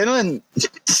 But Finland,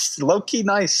 low-key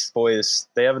nice, boys.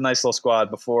 They have a nice little squad.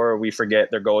 Before we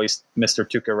forget, their goalies, Mr.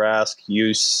 Tuukka Rask,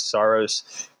 Juuse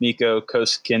Saros, Mikko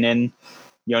Koskinen,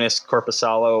 Jonas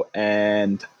Korpisalo,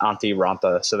 and Antti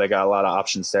Ranta. So they got a lot of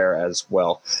options there as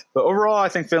well. But overall, I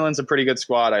think Finland's a pretty good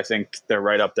squad. I think they're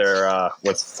right up there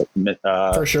with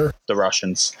for sure the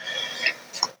Russians.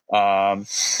 All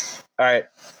right.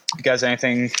 You guys,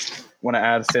 anything want to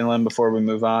add Finland before we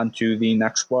move on to the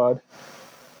next squad?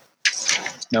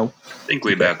 No. I think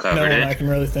we about covered it. I can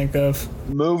really think of.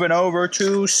 Moving over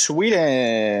to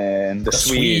Sweden. The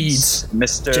Swedes.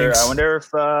 Mr. Jinx. I wonder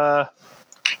if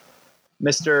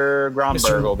Mr.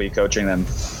 Gromberg will be coaching them.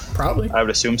 Probably. I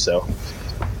would assume so.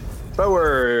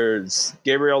 Forwards: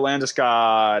 Gabriel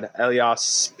Landeskog,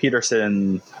 Elias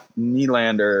Peterson,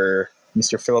 Nylander,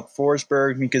 Mr. Philip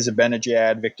Forsberg, Mika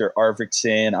Zibanejad, Victor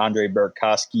Arvidsson, Andre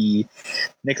Burakovsky,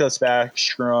 Nicholas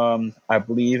Backstrom, I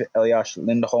believe Elias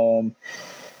Lindholm,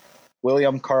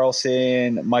 William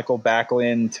Karlsson, Michael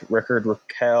Backlund, Rickard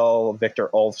Rakell, Victor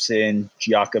Olofsson,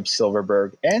 Jakob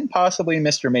Silverberg, and possibly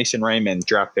Mr. Mason Raymond,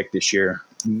 draft pick this year.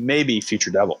 Maybe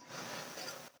future Devil.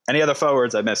 Any other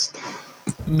forwards I missed?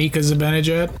 Mika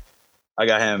Zibanejad. I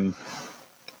got him.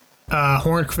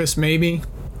 Hornqvist, maybe.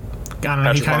 I don't know.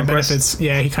 Patrick he kind of benefits.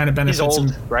 Yeah, he kind of benefits. He's old,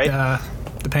 him, right?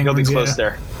 The Penguins. He'll be close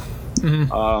there.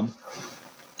 Mm-hmm.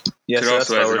 Could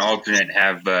also, as an alternate,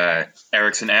 have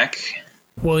Eriksson Ek.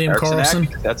 William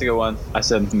Karlsson. That's a good one. I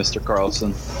said Mr.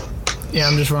 Carlson. Yeah,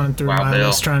 I'm just running through my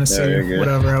list trying to see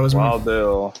whatever I was. Wild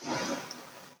Bill.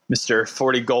 Mr.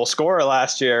 40-goal scorer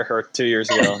last year or 2 years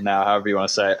ago now, however you want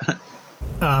to say it.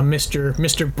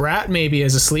 Mr. Bratt maybe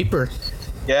as a sleeper.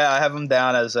 Yeah, I have him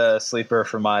down as a sleeper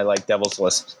for my Devils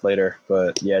list later.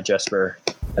 But yeah, Jesper,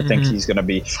 I think he's going to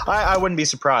be. I wouldn't be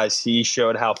surprised. He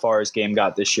showed how far his game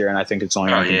got this year, and I think it's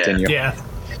only going to continue. Yeah.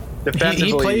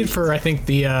 Defensively, he played for, I think,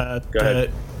 the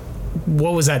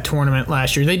what was that tournament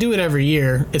last year? They do it every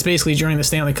year. It's basically during the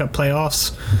Stanley Cup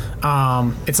playoffs.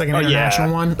 It's like an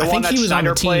international one. I think he was on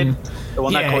the team. The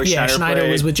one that Corey Schneider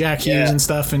was with Jack Hughes and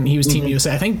stuff, and he was Team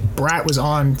USA. I think Bratt was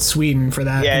on Sweden for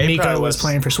that. And Nico was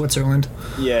playing for Switzerland.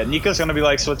 Yeah, Nico's going to be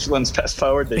like Switzerland's best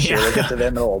forward this year. We'll get to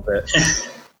them in a little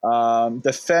bit.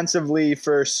 Defensively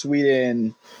for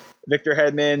Sweden, Victor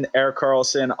Hedman, Erik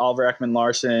Karlsson, Oliver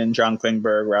Ekman-Larsson, John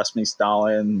Klingberg, Rasmus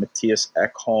Dahlin, Matthias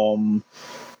Ekholm,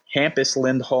 Hampus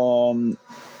Lindholm,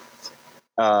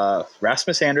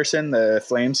 Rasmus Anderson, the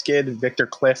Flames kid, Victor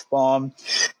Cliffbaum,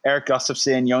 Eric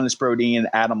Gustafsson, Jonas Brodin,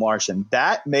 Adam Larson.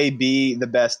 That may be the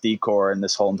best decor in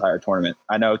this whole entire tournament.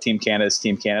 I know Team Canada is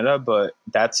Team Canada, but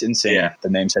that's insane. Yeah. The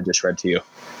names I just read to you.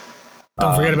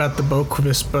 Don't forget about the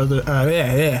Boqvist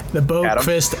the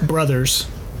Boqvist brothers.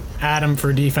 Adam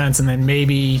for defense, and then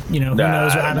maybe, who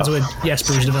knows what happens with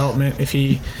Jesper's development if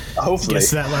he gets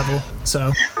to that level.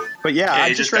 So, but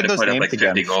I just read those names like 50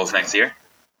 again. Goals next year.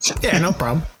 Yeah, no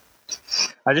problem.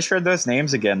 I just read those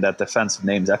names again. That defensive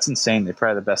names. That's insane. They're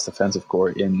probably the best defensive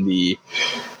core in the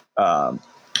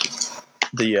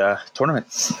tournament.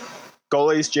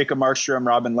 Goalies: Jacob Markstrom,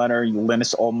 Robin Leonard,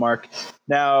 Linus Olmark.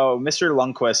 Now, Mr.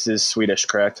 Lundqvist is Swedish,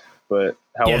 correct? But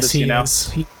how old is he now?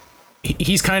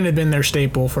 He's kind of been their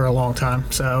staple for a long time.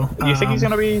 So you think he's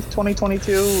going to be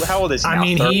 2022? How old is he now? I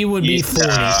mean, he would be 40.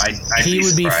 He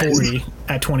would be 40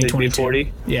 at 2022.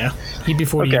 40? Yeah, he'd be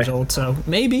 40 years old. So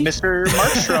maybe Mr.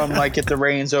 Markstrom might get the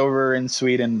reins over in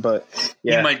Sweden, but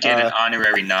he might get an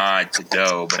honorary nod to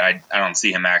go. But I don't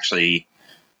see him actually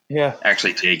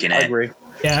taking it. I agree.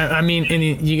 Yeah, I mean, and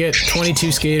you get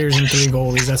 22 skaters and 3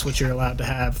 goalies. That's what you're allowed to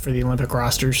have for the Olympic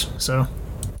rosters. So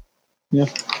yeah.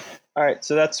 All right,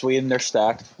 so that's Sweden. They're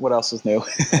stacked. What else is new?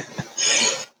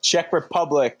 Czech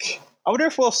Republic. I wonder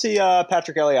if we'll see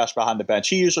Patrick Elias behind the bench.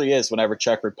 He usually is whenever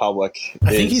Czech Republic.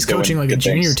 I think he's coaching like a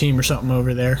junior team or something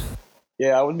over there.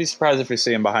 Yeah, I wouldn't be surprised if we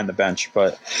see him behind the bench.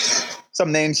 But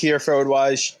some names here,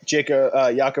 forward-wise: Jakub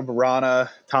Vrana,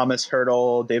 Thomas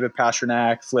Hertl, David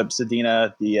Pastrnak, Flip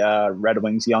Zadina, the Red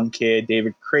Wings young kid,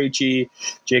 David Krejci,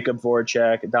 Jacob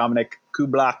Voracek, Dominic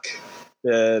Kublak,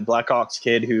 the Blackhawks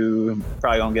kid who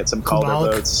probably gonna get some Calder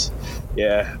votes.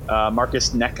 Yeah,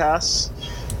 Marcus Nekas,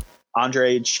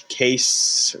 Andrej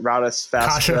Case, Radis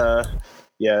Faksa.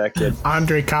 Yeah, that kid.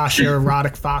 Andre Kasha,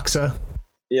 Radek Faksa.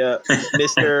 Yeah,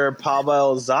 Mr.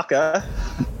 Pavel Zacha.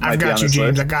 I've got you,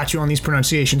 James. I got you on these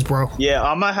pronunciations, bro. Yeah,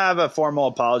 I'm going to have a formal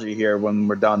apology here when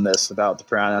we're done this about the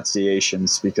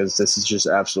pronunciations, because this is just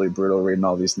absolutely brutal reading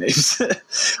all these names.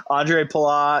 Andre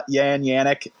Palat, Jan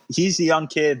Yannick. He's the young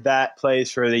kid that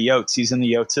plays for the Yotes. He's in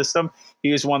the Yotes system.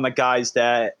 He was one of the guys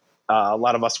that a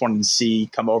lot of us wanted to see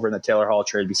come over in the Taylor Hall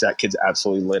trade because that kid's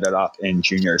absolutely lit it up in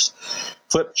juniors.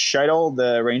 Flip Scheidel,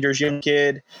 the Rangers young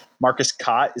kid. Marcus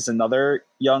Kott is another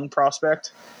young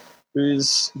prospect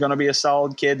who's going to be a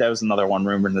solid kid. That was another one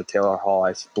rumored in the Taylor Hall.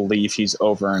 I believe he's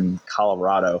over in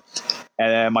Colorado.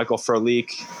 And then Michael Frolik.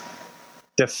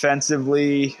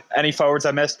 Defensively, any forwards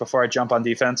I missed before I jump on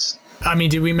defense? I mean,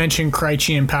 did we mention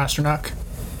Krejci and Pastrnak?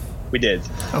 We did.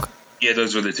 Okay. Yeah,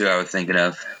 those were the two I was thinking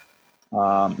of.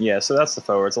 So that's the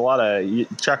forwards. A lot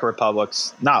of Czech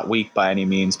Republic's not weak by any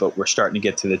means, but we're starting to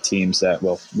get to the teams that,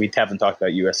 well, we haven't talked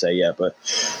about USA yet, but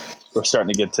we're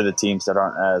starting to get to the teams that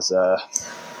aren't as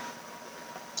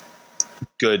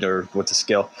good or with the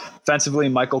skill. Offensively,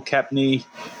 Michael Kepney,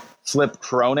 Flip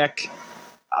Kronik.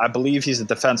 I believe he's a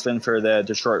defenseman for the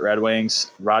Detroit Red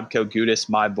Wings. Radko Gudas,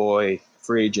 my boy,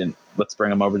 free agent. Let's bring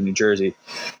him over to New Jersey.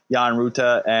 Jan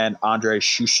Ruta and Andrei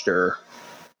Schuster.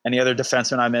 Any other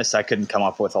defensemen I missed? I couldn't come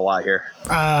up with a lot here.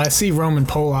 I see Roman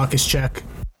Polak is Czech.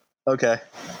 Okay.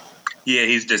 Yeah,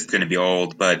 he's just going to be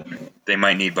old, but they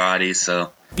might need bodies,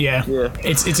 so. Yeah.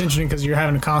 It's interesting because you're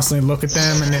having to constantly look at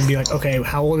them and then be like, okay,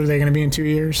 how old are they going to be in 2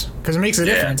 years? Because it makes a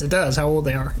difference. It does, how old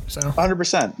they are. So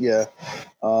 100%, yeah.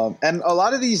 And a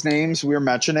lot of these names we're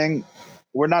mentioning,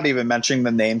 we're not even mentioning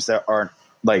the names that aren't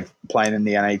like playing in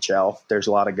the NHL. There's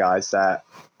a lot of guys that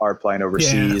are playing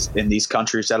overseas in these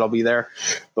countries that'll be there,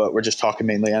 but we're just talking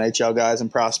mainly NHL guys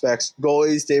and prospects.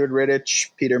 Goalies: David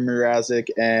Rittich, Peter Mrazek,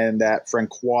 and that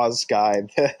Francois guy.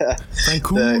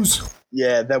 Francouz.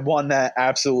 The one that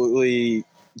absolutely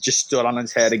just stood on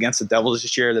his head against the Devils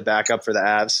this year, the backup for the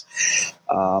Avs.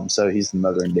 So he's the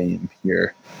mother name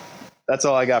here. That's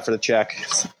all I got for the Czech.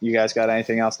 You guys got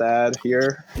anything else to add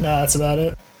here? No, that's about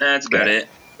it. That's about it.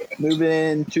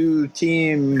 Moving to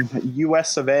Team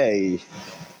US of A.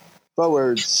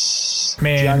 Forwards: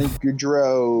 Johnny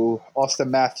Gaudreau, Austin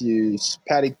Matthews,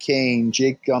 Patty Kane,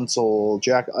 Jake Gunsel,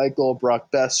 Jack Eichel, Brock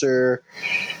Besser,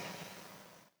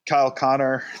 Kyle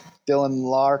Connor, Dylan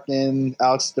Larkin,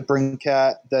 Alex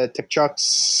DeBrincat, the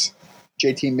Tkchuks,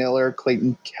 JT Miller,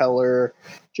 Clayton Keller,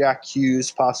 Jack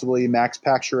Hughes, possibly Max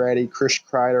Pacioretty, Chris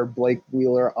Kreider, Blake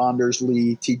Wheeler, Anders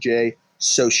Lee, TJ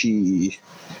Sochi.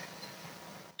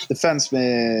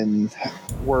 Defensemen,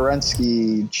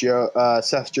 Werenski,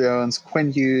 Seth Jones,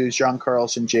 Quinn Hughes, John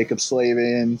Carlson, Jacob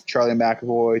Slavin, Charlie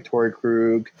McAvoy, Torrey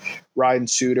Krug, Ryan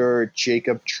Suter,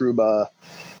 Jacob Trouba.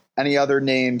 Any other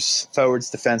names, forwards,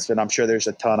 defensemen? I'm sure there's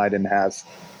a ton I didn't have.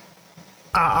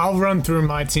 I'll run through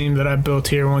my team that I built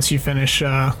here once you finish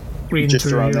reading Just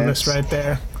through your names. list right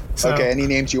there. So, okay, any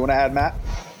names you want to add, Matt?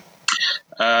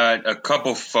 A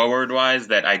couple forward-wise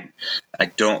that I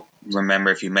don't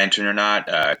remember if you mentioned or not.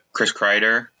 Chris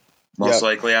Kreider, most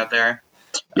likely out there.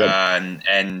 Yep.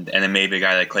 And then maybe a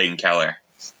guy like Clayton Keller.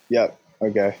 Yep.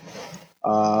 Okay.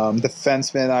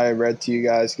 Defenseman, I read to you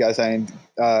guys.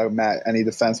 Matt, any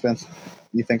defenseman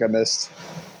you think I missed?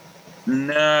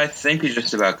 No, I think we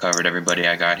just about covered everybody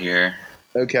I got here.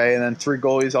 Okay, and then 3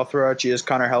 goalies I'll throw at you is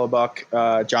Connor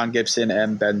Hellebuck, John Gibson,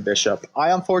 and Ben Bishop.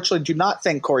 I unfortunately do not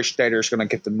think Corey Schneider is going to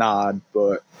get the nod,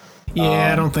 but...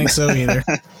 Yeah, I don't think so either.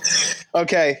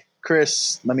 Okay,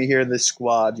 Chris, let me hear the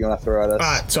squad you want to throw at us.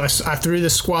 All right, so I threw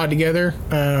this squad together.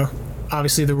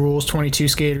 Obviously, the rules, 22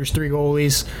 skaters, 3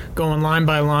 goalies, going line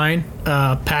by line.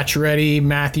 Pacioretty,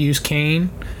 Matthews,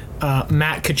 Kane,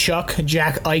 Matt Tkachuk,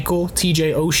 Jack Eichel,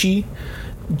 TJ Oshie,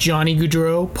 Johnny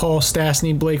Gaudreau, Paul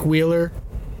Stastny, Blake Wheeler,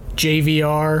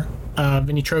 JVR,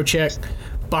 Vinny Trocheck,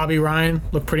 Bobby Ryan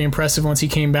looked pretty impressive once he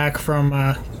came back from,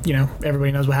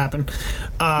 everybody knows what happened.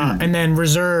 And then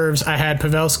reserves, I had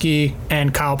Pavelski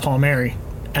and Kyle Palmieri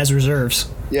as reserves.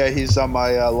 Yeah, he's on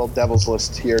my little Devils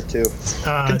list here, too.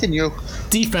 Continue.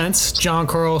 Defense, John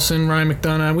Carlson, Ryan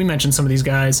McDonough. We mentioned some of these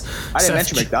guys. I didn't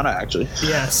mention McDonough, actually.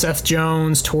 Yeah, Seth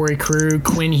Jones, Torrey Krug,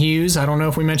 Quinn Hughes. I don't know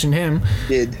if we mentioned him.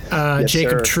 Did. Yes,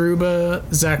 Jacob sir.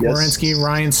 Trouba, Zach Werenski,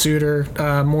 Ryan Suter,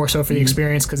 more so for the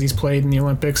experience because he's played in the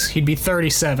Olympics. He'd be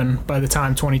 37 by the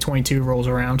time 2022 rolls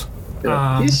around.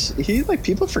 Yeah. He's like,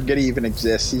 people forget he even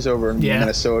exists. He's over in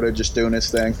Minnesota just doing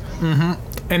his thing. Mm-hmm.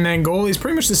 And then goalies,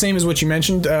 pretty much the same as what you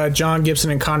mentioned, John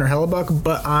Gibson and Connor Hellebuck,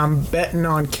 but I'm betting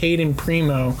on Caden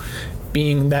Primo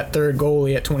being that third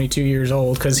goalie at 22 years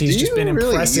old because he's just been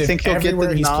impressive. You think he'll get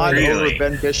the nod over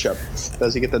Ben Bishop?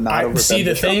 Does he get the nod over Ben Bishop? See,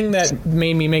 the thing that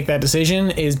made me make that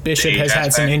decision is Bishop has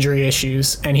had some injury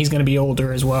issues, and he's going to be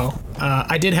older as well.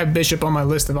 I did have Bishop on my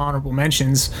list of honorable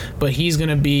mentions, but he's going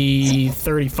to be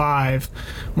 35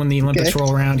 when the Olympics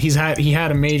roll around. He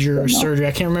had a major surgery.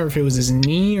 I can't remember if it was his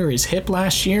knee or his hip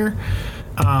last year.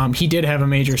 He did have a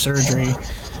major surgery.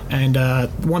 And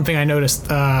one thing I noticed,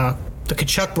 the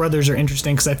Tkachuk brothers are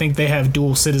interesting because I think they have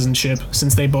dual citizenship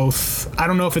since they both, I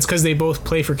don't know if it's because they both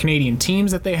play for Canadian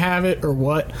teams that they have it or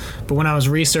what, but when I was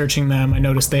researching them, I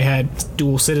noticed they had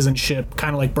dual citizenship,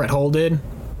 kind of like Brett Hull did,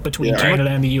 between Canada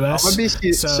and the U.S. I'm going to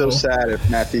be so sad if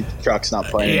Matthew Tkachuk's not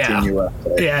playing in Team U.S.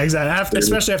 Yeah, exactly.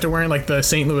 Especially after wearing like the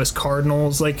St. Louis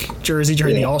Cardinals jersey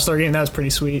during the All-Star game. That was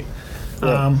pretty sweet.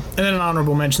 Yeah. And then an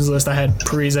honorable mentions list, I had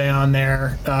Parise on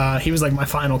there. He was like my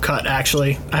final cut,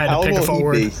 actually. I had to pick a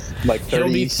forward. He be? Like 37?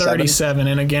 He'll be 37.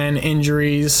 And again,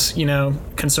 injuries,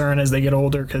 concern as they get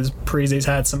older because Parise's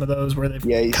had some of those where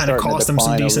they've kind of cost him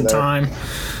some decent time.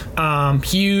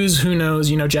 Hughes, who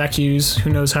knows? Jack Hughes, who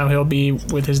knows how he'll be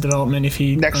with his development if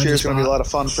he next year's going to be a lot of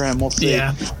fun for him. We'll see.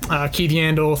 Yeah. Keith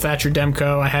Yandel, Thatcher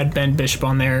Demko. I had Ben Bishop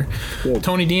on there. Good.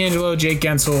 Tony DeAngelo, Jake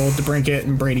Gensel, DeBrincat,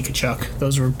 and Brady Tkachuk.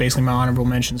 Those were basically my honorable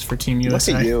mentions for Team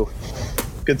USA. Look at you.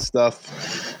 Good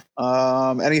stuff.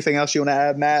 Anything else you want to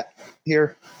add, Matt,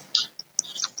 here?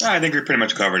 I think we pretty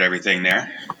much covered everything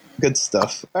there. Good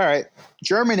stuff. All right.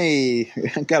 Germany.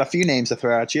 Got a few names to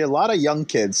throw at you. A lot of young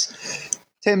kids.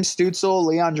 Tim Stützle,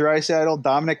 Leon Draisaitl,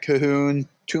 Dominic Cahoon,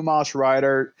 Tomas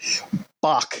Ryder,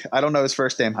 Bach. I don't know his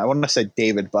first name. I want to say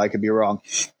David, but I could be wrong.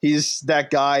 He's that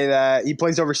guy that he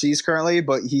plays overseas currently,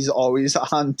 but he's always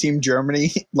on Team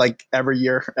Germany, like every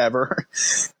year ever.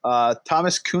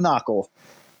 Thomas Kuhnhackl,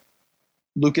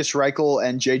 Lucas Reichel,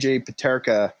 and JJ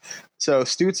Peterka. So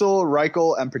Stützle,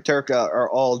 Reichel, and Peterka are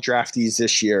all draftees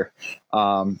this year.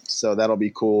 So that'll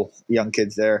be cool. Young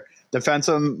kids there.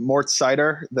 Defenseman Mort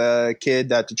Seider, the kid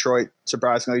that Detroit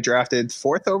surprisingly drafted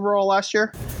 4th overall last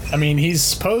year. I mean,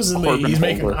 he's making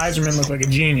Yzerman look like a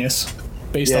genius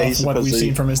based off what we've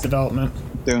seen from his development.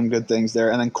 Doing good things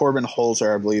there. And then Corbin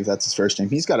Holzer, I believe that's his first name.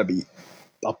 He's got to be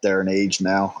up there in age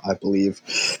now, I believe.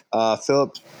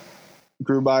 Philip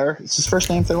Grubauer. Is his first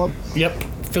name Philip? Yep,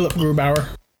 Philip Grubauer.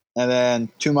 And then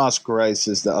Tomas Greiss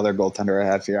is the other goaltender I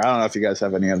have here. I don't know if you guys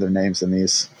have any other names in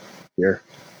these here.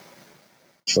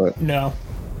 But no.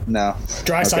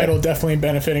 Draisaitl definitely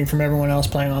benefiting from everyone else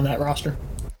playing on that roster.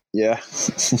 Yeah.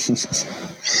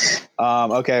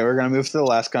 Okay, we're going to move to the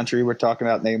last country we're talking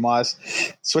about name-wise.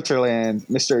 Switzerland.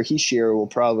 Mr. Hischier will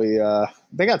probably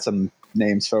they got some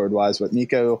names forward-wise, but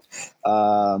Nico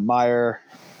Meyer,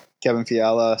 Kevin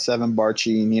Fiala, Seven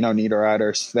Barchi, Nino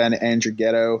Niederreiter, Sven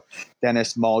Andrighetto,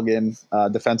 Dennis Malgin,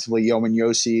 defensively Yoman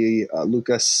Yossi,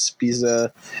 Lucas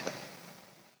Spiza,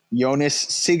 Jonas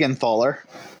Siegenthaler,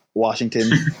 Washington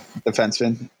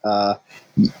defenseman,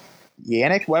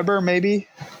 Yannick Weber maybe,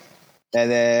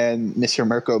 and then Mr.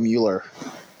 Mirko Mueller.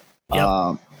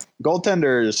 Yep.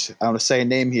 Goaltenders, I want to say a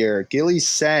name here. Gilly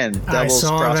Sen, Devils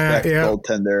prospect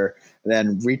goaltender, and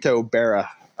then Rito Berra.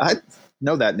 I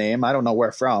know that name. I don't know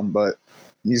where from, but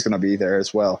he's going to be there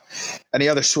as well. Any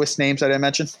other Swiss names I didn't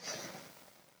mention?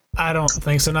 I don't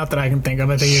think so. Not that I can think of.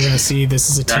 I think you're going to see this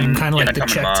is a team kind of like the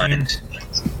Czech team.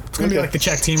 It's going to be like the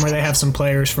Czech team where they have some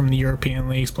players from the European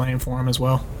leagues playing for them as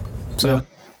well. So,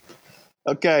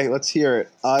 okay, let's hear it.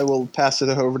 I will pass it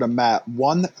over to Matt.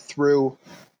 1 through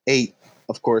 8.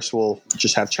 Of course, we'll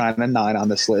just have China 9 on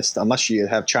this list, unless you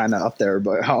have China up there.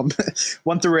 But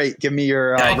 1 through 8, give me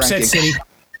your rankings. City.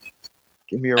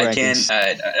 Give me your rankings.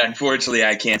 Unfortunately,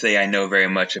 I can't say I know very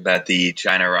much about the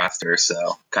China roster,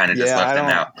 so kind of just left them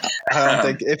out. I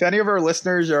don't think if any of our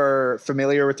listeners are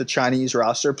familiar with the Chinese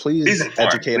roster, please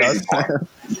educate us.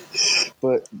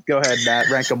 But go ahead, Matt.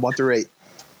 Rank them 1 through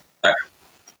 8.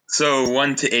 So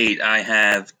 1 to 8, I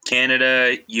have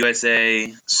Canada,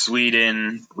 USA,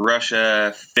 Sweden,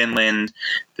 Russia, Finland,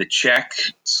 the Czech,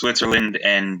 Switzerland,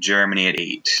 and Germany at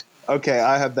 8. Okay,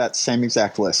 I have that same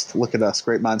exact list. Look at us.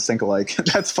 Great minds think alike.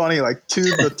 That's funny. Like, to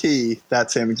the T,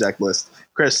 that same exact list.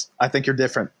 Chris, I think you're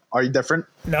different. Are you different?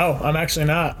 No, I'm actually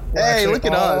not. Hey, look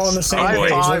at us. On the same High page.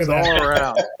 fives all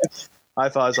around. High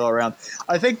fives all around.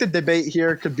 I think the debate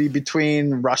here could be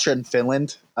between Russia and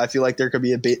Finland. I feel like there could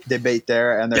be a debate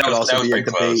there, and there could also be a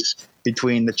debate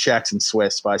between the Czechs and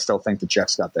Swiss, but I still think the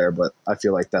Czechs got there, but I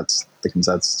feel like that's the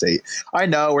consensus state. I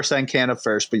know we're saying Canada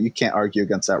first, but you can't argue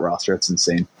against that roster. It's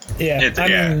insane. Yeah, I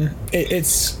mean,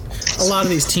 it's a lot of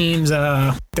these teams,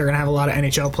 they're going to have a lot of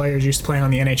NHL players used to playing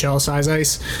on the NHL size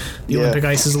ice. The Olympic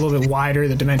ice is a little bit wider.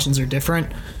 The dimensions are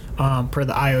different per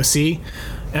the IOC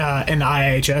and the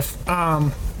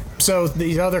IIHF. So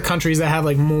these other countries that have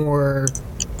like more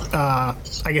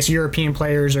I guess European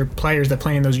players or players that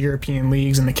play in those European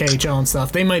leagues and the KHL and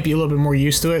stuff, they might be a little bit more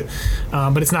used to it,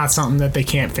 but it's not something that they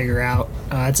can't figure out.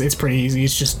 It's pretty easy.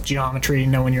 It's just geometry,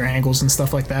 knowing your angles and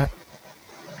stuff like that.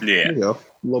 Yeah. There you go. A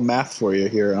little math for you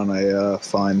here on a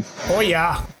fine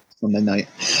Sunday night.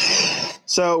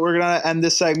 So we're going to end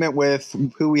this segment with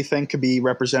who we think could be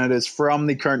representatives from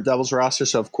the current Devils roster.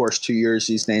 So, of course, 2 years,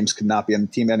 these names could not be on the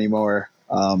team anymore,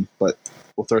 but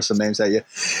we'll throw some names at you.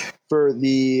 For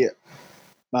the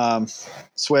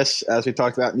Swiss, as we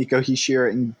talked about, Nico Hischier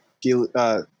and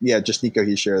just Nico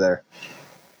Hischier there.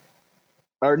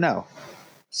 Or no,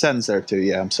 Sen's there too.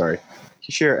 Yeah, I'm sorry.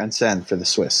 Hischier and Sen for the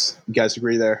Swiss. You guys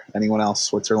agree there? Anyone else?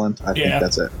 Switzerland? I think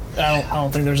that's it. I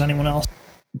don't think there's anyone else.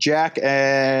 Jack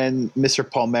and Mr.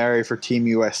 Palmieri for Team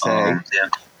USA.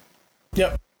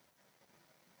 Yep.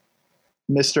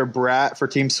 Mr. Bratt for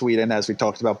Team Sweden, as we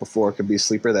talked about before, could be a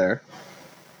sleeper there.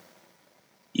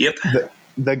 Yep.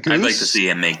 The Goose, I'd like to see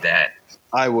him make that.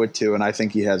 I would too, and I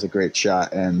think he has a great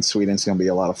shot, and Sweden's going to be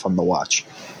a lot of fun to watch.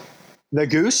 The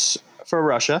Goose for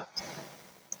Russia.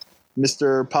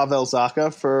 Mr. Pavel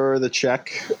Zacha for the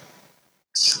Czech.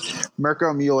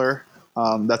 Mirko Mueller,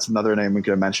 that's another name we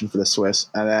could have mentioned for the Swiss.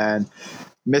 And then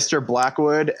Mr.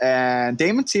 Blackwood and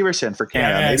Damon Severson for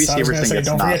Canada. Maybe Severson gets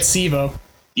don't forget Sevo.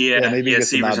 Yeah,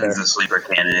 Severson's a sleeper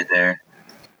candidate there.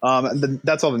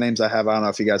 That's all the names I have. I don't know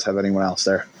if you guys have anyone else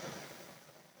there.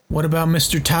 What about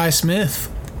Mr. Ty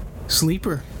Smith?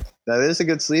 Sleeper. That is a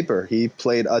good sleeper. He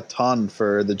played a ton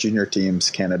for the junior teams,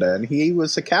 Canada, and he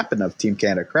was a captain of Team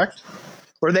Canada, correct?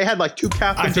 Or they had like two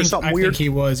captains or something weird? I think he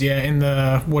was, in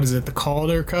the, the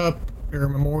Calder Cup or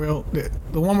Memorial?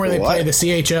 The one where they play the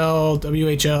CHL,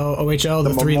 WHL, OHL,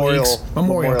 the three leagues.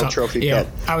 Memorial Cup. Trophy Cup.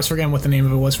 I was forgetting what the name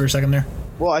of it was for a second there.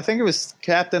 Well, I think it was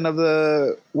captain of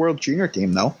the World Junior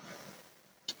team, though.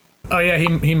 Oh, yeah,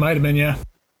 he might have been, yeah.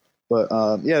 But,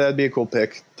 that'd be a cool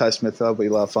pick. Ty Smith, that'll be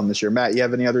a lot of fun this year. Matt, you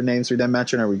have any other names we didn't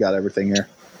mention, or we got everything here?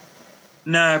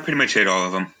 Nah, I pretty much hit all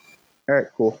of them. All right,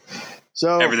 cool.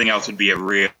 So everything else would be a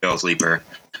real sleeper.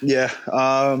 Yeah.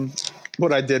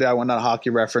 what I did. I went on Hockey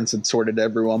Reference and sorted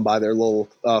everyone by their little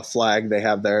flag they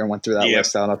have there and went through that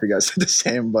list. I don't know if you guys did the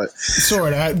same, but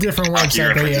sort of different Hockey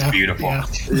website. Reference But is beautiful.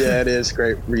 Yeah, it is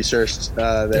great research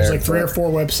there. There's like 3 or 4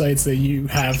 websites that you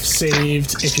have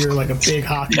saved if you're like a big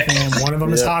hockey fan. One of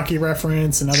them is Hockey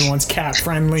Reference, another one's Cat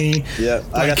Friendly. Yeah,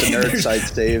 I got the nerd site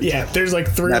saved. Yeah, there's like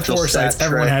 3 or 4 sites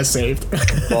everyone has saved.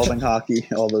 Balding Hockey,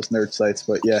 all those nerd sites.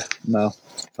 But yeah, no,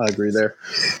 I agree there.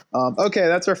 Okay,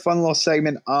 that's our fun little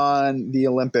segment on the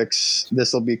Olympics.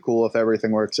 This will be cool if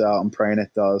everything works out. I'm praying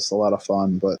it does. A lot of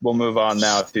fun. But we'll move on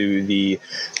now to the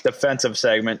defensive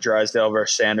segment, Drysdale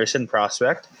versus Sanderson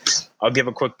prospect. I'll give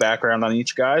a quick background on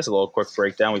each guys, a little quick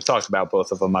breakdown. We've talked about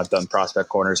both of them. I've done prospect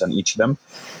corners on each of them.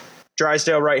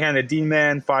 Drysdale, right-handed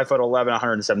D-man, 5'11",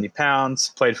 170 pounds,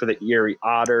 played for the Erie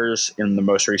Otters in the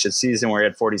most recent season where he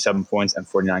had 47 points and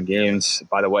 49 games.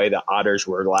 By the way, the Otters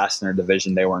were last in their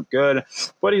division. They weren't good,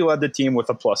 but he led the team with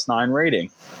a +9 rating.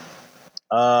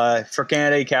 For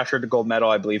Canada, he captured the gold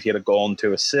medal. I believe he had a goal and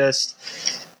 2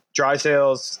 assists.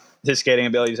 Drysdale's, his skating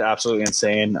ability is absolutely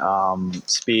insane.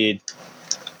 Speed,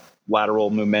 lateral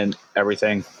movement,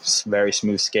 everything. Very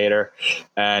smooth skater,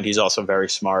 and he's also very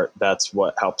smart. That's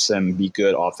what helps him be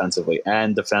good offensively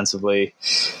and defensively.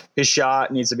 His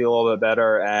shot needs to be a little bit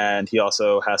better, and he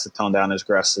also has to tone down his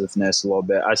aggressiveness a little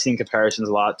bit. I've seen comparisons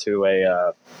a lot to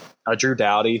a Drew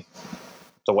Doughty.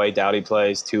 The way Doughty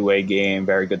plays, 2-way game,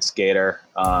 very good skater.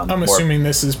 I'm assuming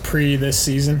this is this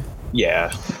season.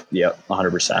 Yeah,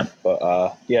 100%.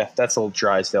 But yeah, that's a little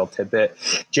Drysdale tidbit.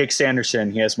 Jake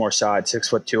Sanderson, he has more size,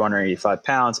 6'2", 285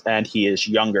 pounds, and he is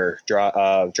younger.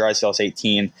 Drysdale's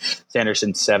 18,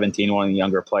 Sanderson's 17, one of the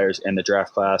younger players in the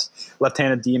draft class.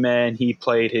 Left-handed D-man, he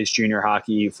played his junior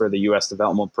hockey for the U.S.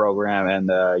 Development Program and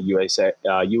the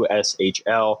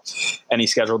USHL, and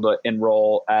he's scheduled to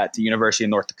enroll at the University of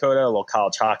North Dakota, a little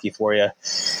college hockey for you.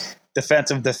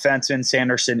 Defensive defenseman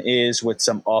Sanderson is with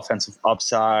some offensive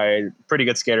upside. Pretty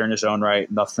good skater in his own right.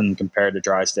 Nothing compared to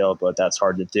Drysdale, but that's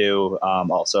hard to do.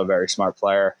 Also a very smart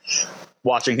player.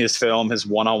 Watching his film, his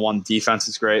one-on-one defense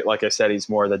is great. Like I said, he's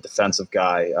more the defensive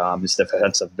guy. His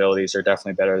defensive abilities are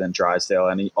definitely better than Drysdale,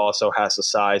 and he also has the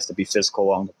size to be physical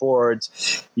along the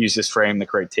boards, use his frame to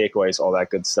create takeaways, all that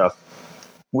good stuff.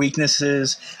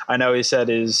 Weaknesses, I know he said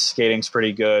his skating's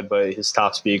pretty good, but his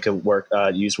top speed could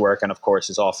use work, and of course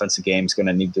his offensive game is going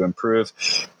to need to improve.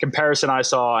 Comparison I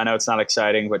saw, I know it's not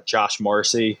exciting, but Josh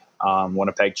Morrissey,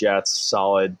 Winnipeg Jets,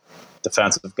 solid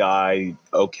defensive guy,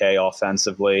 okay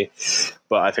offensively,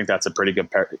 but I think that's a pretty good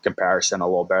comparison, a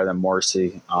little better than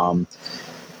Morrissey.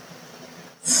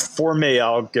 For me,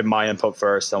 I'll give my input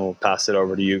first, and we'll pass it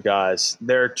over to you guys.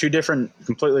 They're two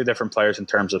completely different players in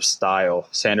terms of style.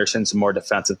 Sanderson's a more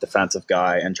defensive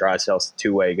guy, and Drysdale's a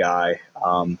 2-way guy.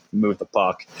 Move the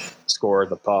puck, score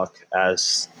the puck,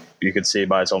 as you can see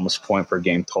by his almost point per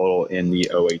game total in the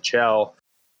OHL.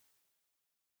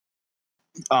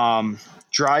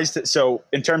 Drysdale. So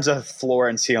in terms of floor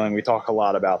and ceiling, we talk a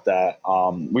lot about that.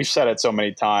 We've said it so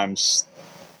many times.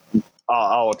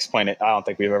 I'll explain it. I don't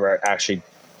think we've ever actually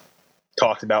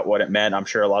talked about what it meant. I'm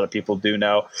sure a lot of people do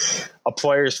know. A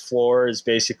player's floor is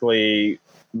basically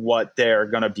what they're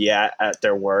going to be at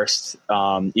their worst.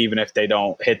 Even if they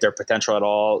don't hit their potential at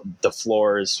all, the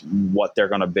floor is what they're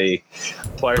going to be.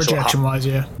 Projection-wise,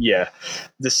 yeah. Yeah.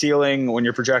 The ceiling, when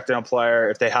you're projecting a player,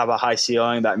 if they have a high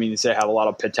ceiling, that means they have a lot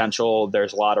of potential.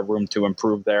 There's a lot of room to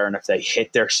improve there. And if they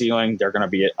hit their ceiling, they're going to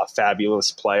be a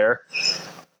fabulous player.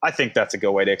 I think that's a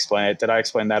good way to explain it. Did I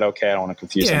explain that okay? I don't want to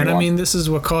confuse anyone. And I mean, this is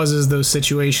what causes those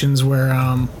situations where,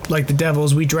 like the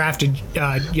Devils, we drafted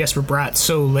Jesper Bratt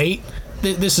so late.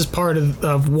 This is part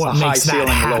of what makes that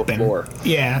happen. Low floor.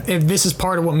 Yeah, this is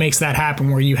part of what makes that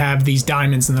happen, where you have these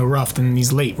diamonds in the rough and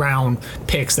these late round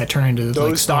picks that turn into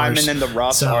those stars. Diamond in the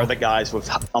rough are the guys with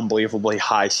unbelievably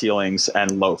high ceilings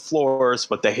and low floors,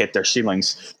 but they hit their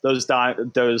ceilings.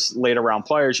 Those later round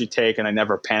players you take and they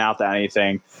never pan out to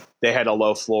anything. They had a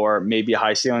low floor, maybe a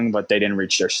high ceiling, but they didn't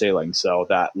reach their ceiling. So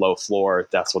that low floor,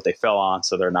 that's what they fell on.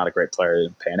 So they're not a great player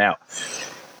to pan out.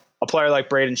 A player like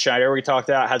Braden Schneider, we talked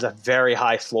about, has a very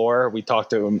high floor. We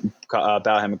talked to him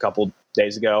about him a couple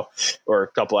days ago or a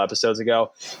couple episodes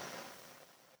ago.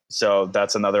 So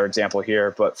that's another example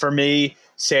here. But for me,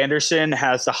 Sanderson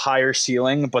has the higher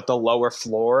ceiling, but the lower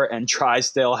floor, and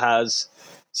Drysdale has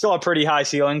still a pretty high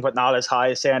ceiling, but not as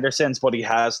high as Sanderson's, but he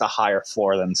has the higher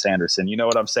floor than Sanderson. You know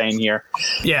what I'm saying here?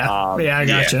 Yeah, I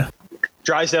gotcha. Yeah.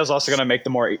 Drysdale's also going to make the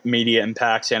more immediate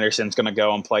impact. Sanderson's going to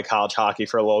go and play college hockey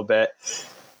for a little bit.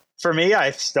 For me, I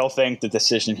still think the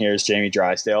decision here is Jamie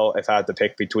Drysdale. If I had to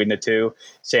pick between the two,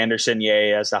 Sanderson, he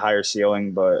has the higher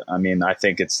ceiling, but I mean, I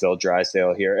think it's still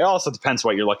Drysdale here. It also depends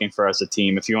what you're looking for as a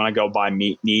team. If you want to go by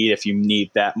need, if you need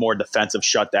that more defensive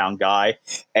shutdown guy,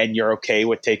 and you're okay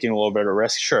with taking a little bit of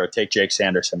risk, sure, take Jake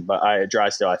Sanderson. But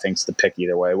Drysdale, I think, is the pick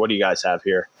either way. What do you guys have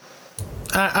here?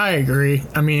 I agree.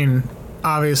 I mean,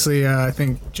 obviously, I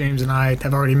think James and I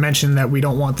have already mentioned that we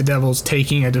don't want the Devils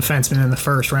taking a defenseman in the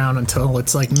first round until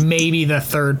it's like maybe the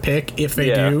third pick, if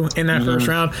they do in that first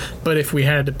round. But if we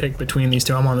had to pick between these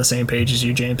two, I'm on the same page as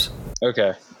you, James.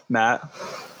 Okay. Matt?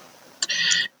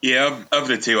 Yeah, of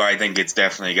the two, I think it's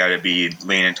definitely got to be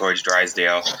leaning towards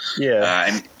Drysdale. Yeah.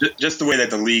 And just the way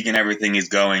that the league and everything is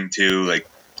going to, like,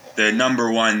 the number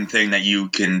one thing that you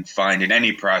can find in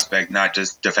any prospect, not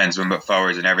just defensemen but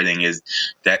forwards and everything, is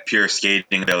that pure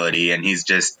skating ability, and he's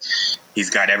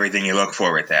got everything you look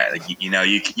for with that. Like,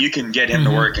 you can get him to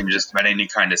work in just about any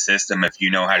kind of system if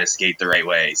you know how to skate the right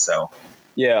way. So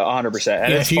yeah, 100%.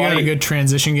 And if you got a good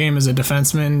transition game as a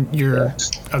defenseman, you're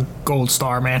a gold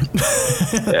star, man.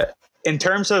 Yeah. In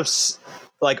terms of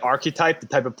like archetype, the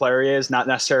type of player he is, not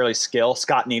necessarily skill.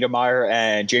 Scott Niedermayer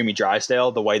and Jamie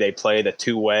Drysdale, the way they play, the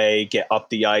two-way, get up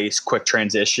the ice, quick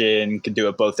transition, can do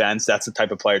it both ends. That's the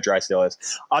type of player Drysdale is.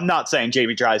 I'm not saying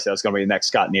Jamie Drysdale is going to be the next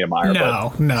Scott Niedermayer.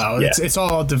 No. Yeah. It's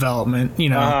all development,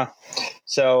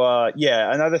 So,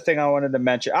 another thing I wanted to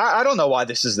mention, I don't know why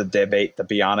this is the debate, to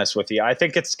be honest with you. I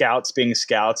think it's scouts being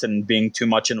scouts and being too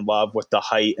much in love with the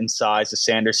height and size of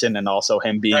Sanderson, and also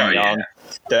him being young.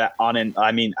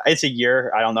 I mean, it's a year.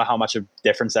 I don't know how much of a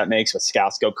difference that makes, but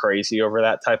scouts go crazy over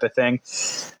that type of thing.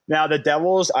 Now, the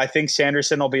Devils, I think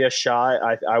Sanderson will be a shot.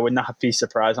 I would not be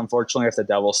surprised, unfortunately, if the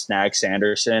Devils snag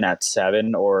Sanderson at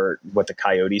 7 or with the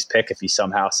Coyotes pick if he's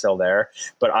somehow still there.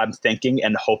 But I'm thinking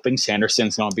and hoping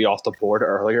Sanderson's going to be off the board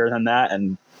earlier than that.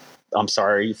 And I'm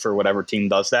sorry for whatever team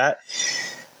does that.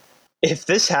 If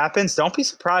this happens, don't be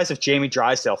surprised if Jamie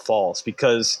Drysdale falls,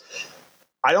 because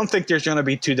I don't think there's going to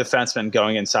be two defensemen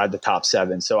going inside the top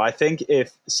 7. So I think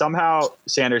if somehow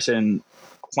Sanderson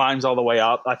climbs all the way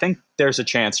up, I think there's a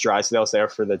chance Drysdale's there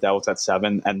for the Devils at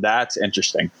 7, and that's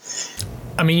interesting.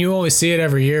 I mean, you always see it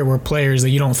every year where players that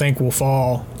you don't think will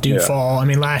fall fall. I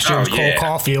mean, last year was Cole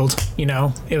Caulfield.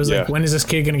 It was like, when is this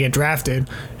kid going to get drafted?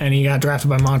 And he got drafted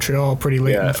by Montreal pretty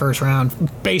late in the first round,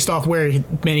 based off where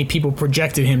many people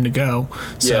projected him to go.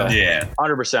 So. Yeah,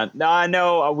 100%. Now, I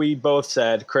know we both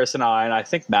said, Chris and I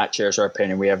think Matt shares our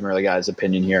opinion. We haven't really got his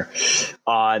opinion here.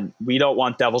 We don't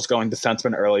want Devils going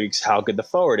defenseman early because how good the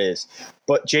forward is.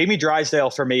 But Jamie Drysdale,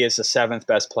 for me, is the 7th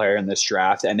best player in this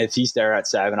draft. And if he's there at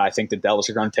 7, I think the Devils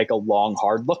are going to take a long,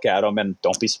 hard look at him. And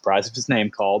don't be surprised if his name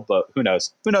called, but who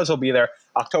knows? Who knows he'll be there.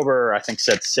 October, I think,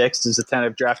 said 6th is the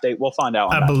tentative draft date. We'll find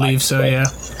out. I believe so, yeah.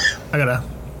 I got to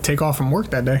take off from work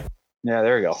that day. Yeah,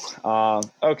 there you go.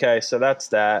 Okay, so that's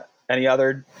that. Any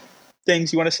other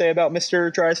things you want to say about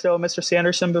Mr. Drysdale and Mr.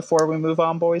 Sanderson before we move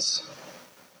on, boys?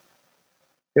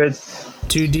 Good.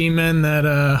 2 D-men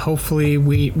that hopefully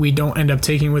we don't end up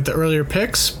taking with the earlier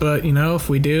picks, but if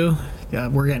we do,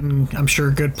 we're getting, I'm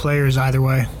sure, good players either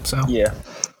way. So yeah.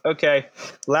 Okay.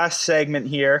 Last segment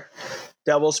here.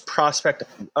 Devils prospect.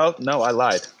 Oh, no, I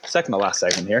lied. Second to last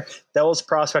segment here. Devils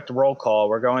prospect roll call.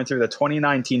 We're going through the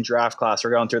 2019 draft class.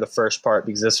 We're going through the first part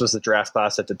because this was the draft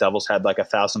class that the Devils had like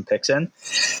 1,000 picks in.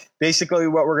 Basically,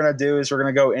 what we're going to do is we're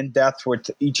going to go in depth with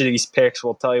each of these picks.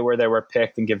 We'll tell you where they were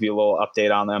picked and give you a little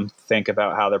update on them. Think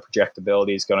about how their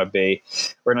projectability is going to be.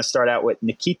 We're going to start out with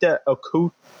Nikita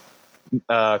Okut.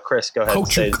 Chris, go ahead and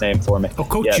say his name for me.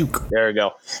 Okotchuk. Yeah, there we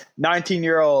go.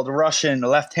 19-year-old Russian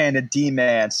left-handed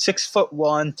D-man,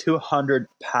 6'1", 200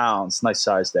 pounds. Nice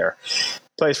size there.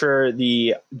 Plays for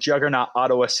the juggernaut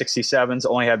Ottawa 67s.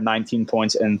 Only had 19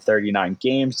 points in 39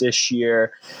 games this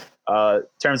year. In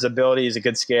terms of ability, he's a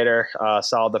good skater,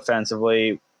 solid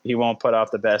defensively. He won't put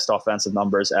off the best offensive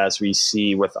numbers as we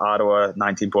see with Ottawa.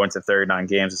 19 points in 39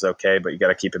 games is okay, but you got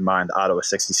to keep in mind Ottawa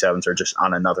 67s are just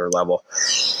on another level.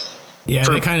 Yeah,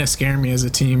 they kind of scare me as a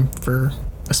team for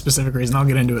a specific reason. I'll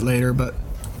get into it later, but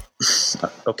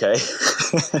okay.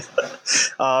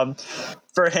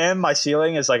 For him, my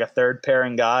ceiling is like a third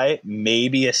pairing guy,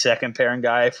 maybe a second pairing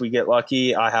guy if we get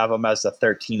lucky. I have him as a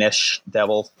 13-ish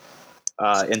Devil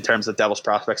in terms of Devil's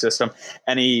prospect system.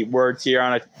 Any words here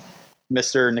on it,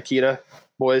 Mr. Nikita,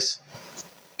 boys?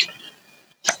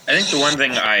 I think the one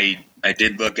thing I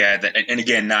did look at, and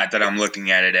again, not that I'm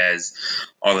looking at it as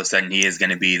all of a sudden he is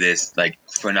going to be this like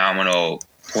phenomenal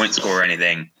point scorer or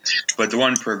anything, But the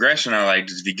one progression I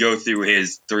liked is if you go through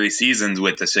his 3 seasons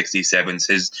with the 67s,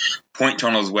 his point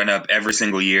totals went up every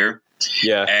single year.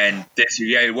 Yeah. And this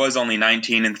year, it was only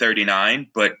 19 and 39,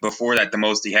 but before that, the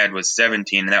most he had was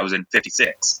 17, and that was in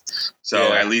 56.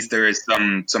 So at least there is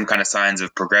some kind of signs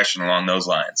of progression along those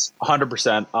lines.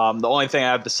 100%. The only thing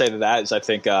I have to say to that is I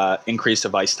think increase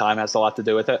of ice time has a lot to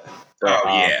do with it. But,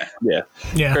 yeah.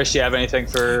 Chris, do you have anything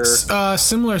for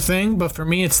similar thing? But for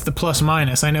me, it's the plus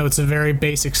minus. I know it's a very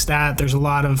basic stat. There's a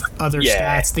lot of other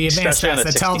stats, the advanced stats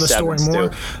that tell the story more.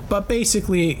 Too. But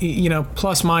basically,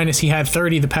 plus minus, he had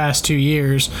 30 the past 2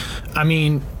 years. I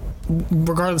mean,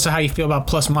 regardless of how you feel about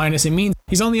plus minus, it means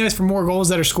he's on the ice for more goals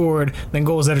that are scored than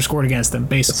goals that are scored against him,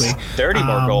 basically. It's 30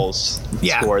 more goals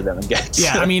scored than against.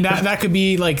 Yeah, I mean, that could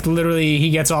be like literally he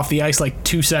gets off the ice like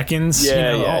 2 seconds,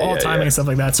 all timing and stuff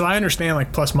like that. So I understand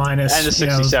like plus minus. And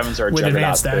the 67s are with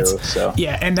advanced stats. Too, so.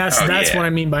 Yeah, and that's what I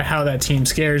mean by how that team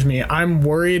scares me. I'm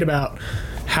worried about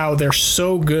how they're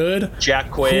so good.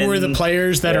 Jack Quinn. Who are the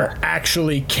players that are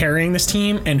actually carrying this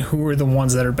team, and who are the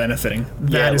ones that are benefiting?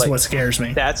 That is what scares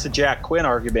me. That's the Jack Quinn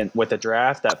argument with the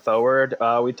draft, that forward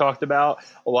we talked about.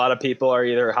 A lot of people are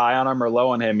either high on him or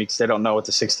low on him because they don't know with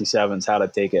the 67s how to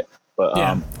take it. But,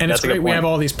 and it's great we have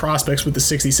all these prospects with the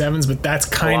 67s, but that's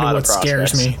kind of what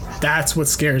scares me. That's what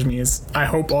scares me is I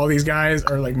hope all these guys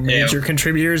are like major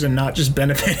contributors and not just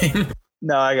benefiting.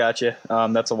 No, I got you.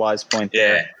 That's a wise point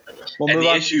there. We'll and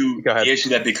the issue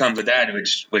that becomes with that,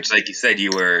 which like you said,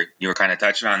 you were kind of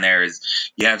touching on there, is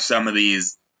you have some of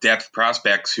these depth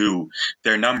prospects who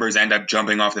their numbers end up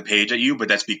jumping off the page at you, but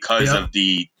that's because of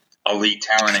the elite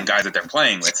talent and guys that they're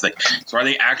playing with. It's like, so are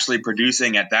they actually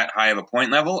producing at that high of a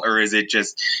point level, or is it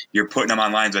just you're putting them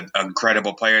on lines with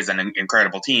incredible players and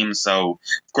incredible teams? So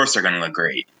of course they're going to look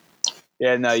great.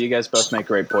 Yeah, no, you guys both make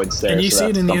great points there. And you see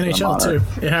it in the NHL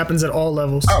too. It happens at all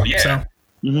levels. Oh yeah.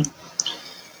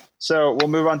 So we'll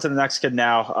move on to the next kid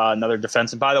now, another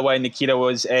defenseman. By the way, Nikita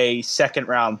was a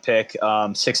second-round pick,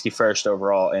 61st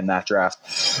overall in that draft.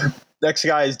 Next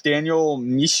guy is Daniel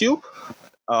Misu.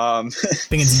 I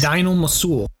think it's Daniel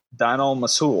Masul.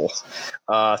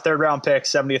 Third-round pick,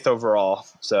 70th overall.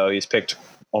 So he's picked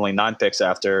only 9 picks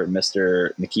after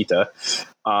Mr. Nikita.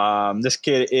 This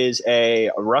kid is a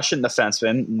Russian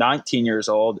defenseman, 19 years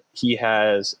old. He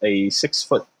has a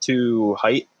 6'2"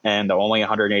 height and only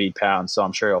 180 pounds, so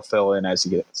I'm sure he'll fill in as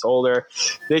he gets older.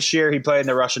 This year, he played in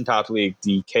the Russian top league,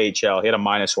 the KHL. He had a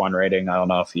 -1 rating. I don't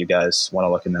know if you guys want to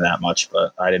look into that much,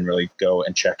 but I didn't really go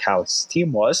and check how his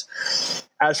team was.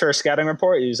 As for a scouting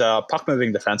report, he's a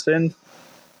puck-moving defenseman.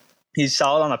 He's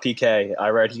solid on a PK. I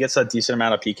read he gets a decent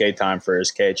amount of PK time for his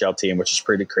KHL team, which is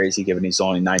pretty crazy given he's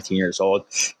only 19 years old.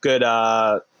 Good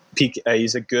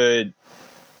he's a good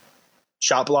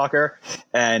shot blocker,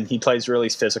 and he plays really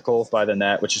physical by the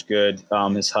net, which is good.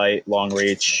 His height, long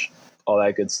reach, all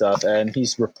that good stuff. And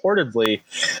he's reportedly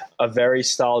a very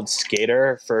solid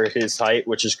skater for his height,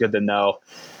 which is good to know.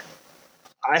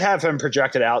 I have him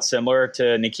projected out similar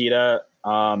to Nikita.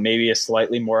 Maybe a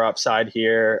slightly more upside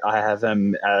here. I have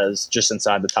him as just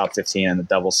inside the top 15 in the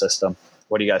double system.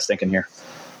 What are you guys thinking here?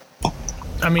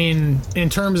 I mean,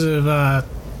 in terms of the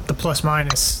plus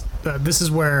minus, this is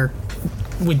where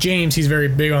with James, he's very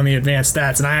big on the advanced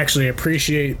stats, and I actually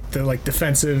appreciate the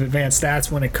defensive advanced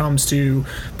stats when it comes to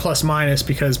plus minus,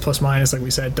 because plus minus, like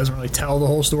we said, doesn't really tell the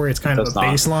whole story. It's kind of a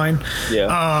baseline.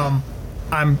 Yeah.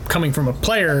 I'm coming from a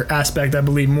player aspect. I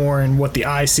believe more in what the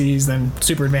eye sees than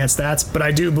super advanced stats, but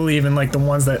I do believe in the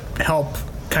ones that help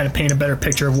kind of paint a better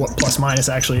picture of what plus minus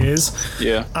actually is.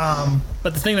 Yeah.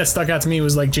 But the thing that stuck out to me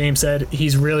was, like James said,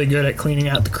 he's really good at cleaning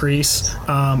out the crease,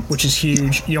 which is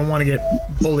huge. You don't want to get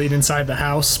bullied inside the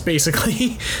house,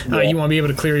 basically. You want to be able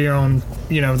to clear your own,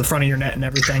 the front of your net and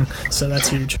everything. So that's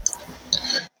huge.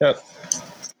 Yep.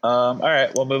 All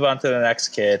right, we'll move on to the next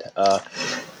kid.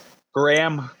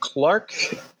 Graham Clark.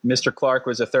 Mr. Clark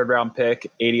was a third-round pick,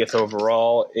 80th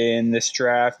overall in this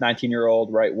draft.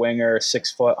 19-year-old right winger,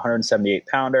 6 foot,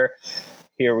 178-pounder.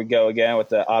 Here we go again with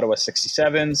the Ottawa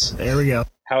 67s. There we go.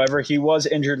 However, he was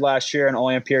injured last year and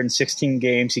only appeared in 16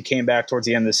 games. He came back towards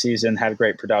the end of the season, had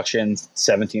great production,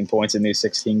 17 points in these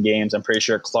 16 games. I'm pretty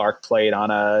sure Clark played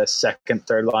on a second,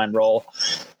 third-line role.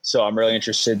 So I'm really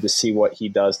interested to see what he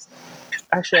does.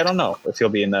 Actually, I don't know if he'll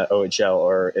be in the OHL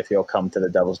or if he'll come to the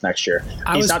Devils next year.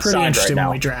 I was pretty interested when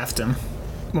we drafted him.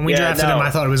 When we drafted him, I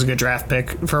thought it was a good draft pick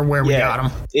for where we got him.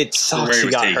 It sucks he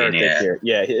got hurt this year.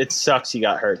 Yeah, it sucks he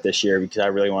got hurt this year because I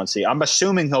really want to see. I'm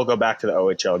assuming he'll go back to the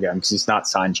OHL again because he's not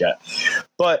signed yet.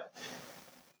 But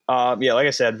Like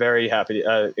I said, very happy,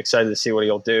 excited to see what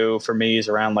he'll do. For me, he's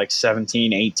around like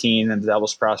 17, 18 in the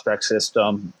Devils prospect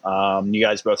system. You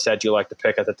guys both said you liked the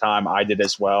pick at the time. I did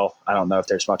as well. I don't know if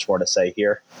there's much more to say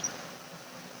here.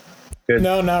 Good.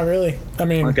 No, not really. I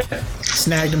mean,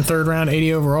 snagged him 3rd round,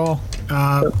 80 overall.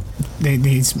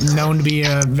 He's known to be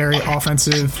a very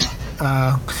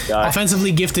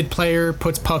offensively gifted player,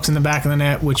 puts pucks in the back of the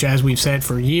net, which, as we've said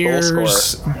for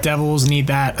years, Devils need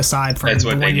that aside from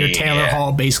when your Taylor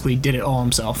Hall basically did it all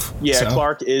himself. Yeah, so.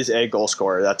 Clark is a goal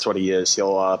scorer. That's what he is.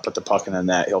 He'll put the puck in the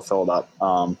net. He'll fill it up.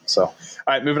 All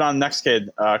right, moving on. Next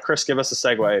kid. Chris, give us a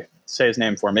segue. Say his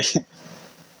name for me.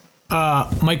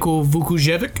 Michael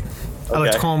Vukujevic. I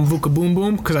like to call him Vuka Boom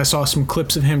Boom because I saw some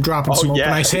clips of him dropping some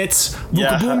nice hits.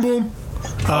 Vuka Boom Boom.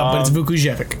 But it's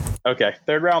Vukujevic. Okay,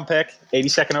 3rd round pick,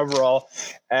 82nd overall.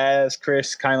 As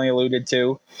Chris kindly alluded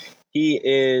to, he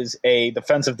is a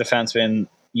defensive defenseman,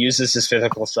 uses his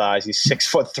physical size. He's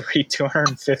 6'3",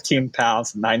 215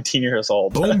 pounds, 19 years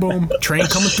old. Boom, boom. Train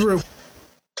coming through.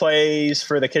 Plays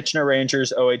for the Kitchener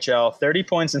Rangers, OHL, 30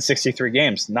 points in 63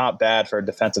 games. Not bad for a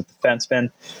defensive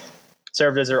defenseman.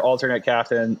 Served as their alternate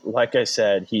captain. Like I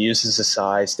said, he uses his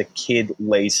size. The kid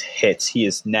lays hits. He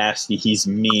is nasty. He's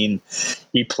mean.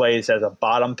 He plays as a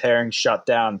bottom pairing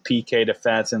shutdown, PK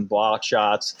defense, and block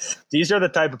shots. These are the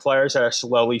type of players that are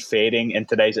slowly fading in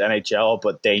today's NHL,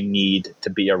 but they need to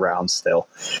be around still.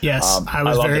 Yes, I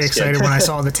was very excited when I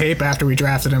saw the tape after we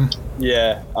drafted him.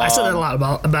 Yeah. I said that a lot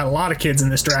about a lot of kids in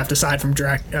this draft aside from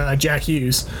Jack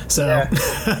Hughes. So.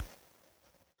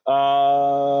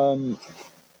 Yeah.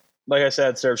 Like I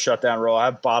said, serves shutdown role. I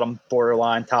have bottom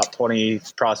borderline, top 20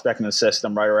 prospect in the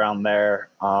system right around there.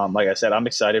 Like I said, I'm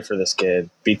excited for this kid.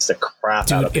 Beats the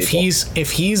crap out of people.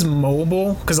 If he's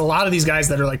mobile, because a lot of these guys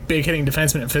that are like big hitting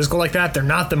defensemen and physical like that, they're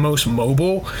not the most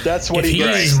mobile. That's what he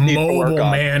does. If he's mobile,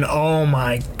 man, oh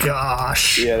my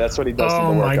gosh. Yeah, that's what he does.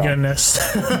 Oh my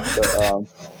goodness. But,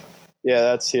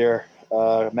 that's here.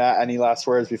 Matt, any last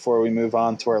words before we move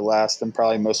on to our last and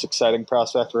probably most exciting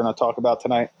prospect we're going to talk about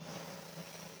tonight?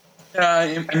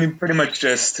 I mean, pretty much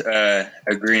just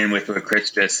agreeing with what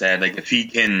Chris just said. Like, if he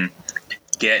can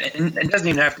get, and it doesn't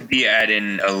even have to be at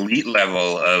an elite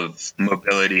level of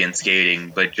mobility and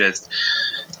skating, but just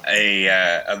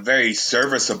a very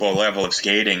serviceable level of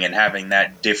skating and having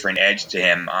that different edge to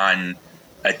him on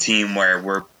a team where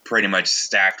we're pretty much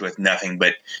stacked with nothing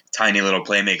but tiny little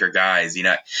playmaker guys,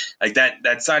 like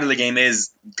that side of the game is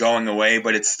going away,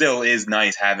 but it still is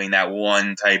nice having that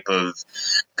one type of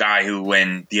guy who,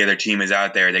 when the other team is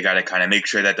out there, they got to kind of make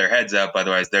sure that their head's up,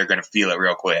 otherwise they're going to feel it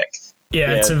real quick.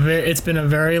 Yeah, it's been a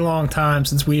very long time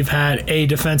since we've had a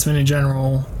defenseman in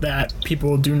general that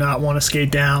people do not want to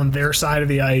skate down their side of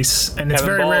the ice, and it's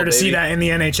very rare to see that in the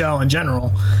NHL in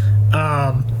general.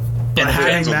 But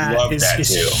having that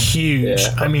is huge.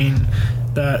 Yeah. I mean,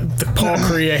 the Paul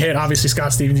Kariya hit, obviously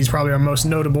Scott Stevens, he's probably our most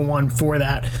notable one for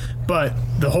that. But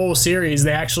the whole series,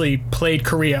 they actually played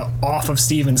Kariya off of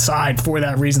Stevens' side for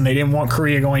that reason. They didn't want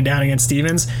Kariya going down against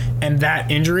Stevens. And that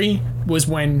injury was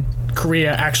when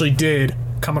Kariya actually did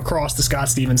come across the Scott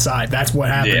Stevens side. That's what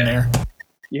happened there.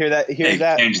 You hear that?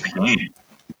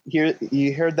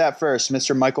 You heard that first,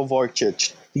 Mr. Michael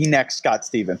Vorchich, the next Scott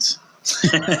Stevens.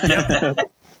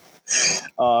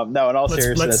 No, in all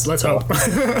seriousness, let's hope.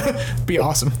 Be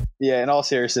awesome. Yeah, in all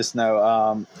seriousness,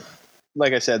 no.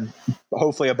 Like I said,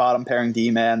 hopefully a bottom pairing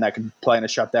D man that can play in a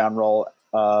shutdown role.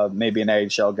 Maybe an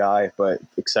AHL guy, but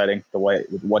exciting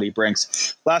what he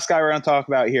brings. Last guy we're going to talk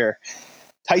about here,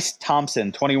 Tyce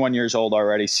Thompson, 21 years old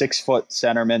already, 6-foot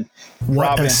centerman,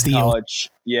 Providence College.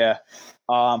 Yeah.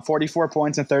 44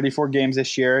 points in 34 games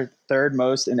this year, 3rd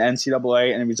most in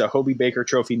NCAA, and he was a Hobey Baker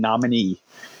Trophy nominee.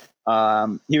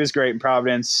 He was great in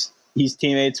Providence. He's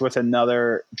teammates with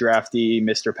another draftee,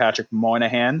 Mr. Patrick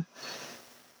Moynihan.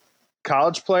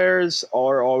 College players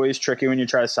are always tricky when you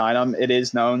try to sign them. It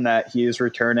is known that he is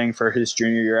returning for his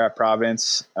junior year at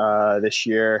Providence this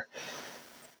year.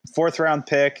 4th round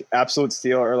pick, absolute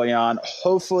steal early on.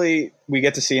 Hopefully we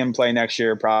get to see him play next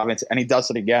year at Providence, and he does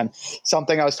it again.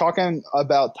 Something I was talking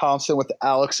about Thompson with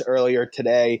Alex earlier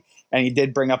today, and he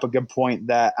did bring up a good point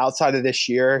that outside of this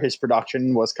year, his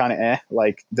production was kind of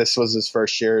like this was his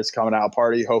first year as coming out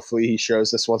party. Hopefully he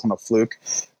shows this wasn't a fluke,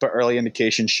 but early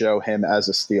indications show him as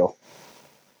a steal.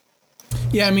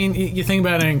 Yeah, I mean, you think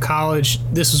about it in college,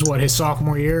 this was his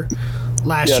sophomore year.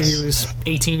 Last year he was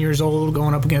 18 years old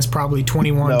going up against probably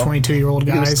 21, 22-year-old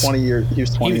guys. He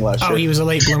was 20 last year. Oh, he was a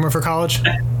late bloomer for college?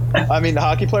 I mean, the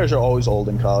hockey players are always old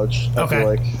in college. I feel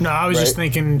like. No, I was just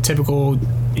thinking typical,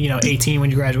 18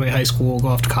 when you graduate high school, go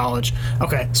off to college.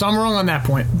 Okay, so I'm wrong on that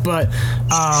point. But,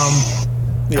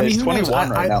 he's 21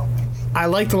 right now. I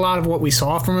liked a lot of what we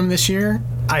saw from him this year.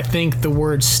 I think the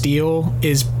word steal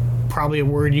is probably a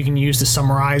word you can use to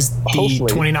summarize the Hopefully.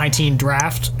 2019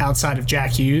 draft outside of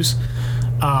Jack Hughes.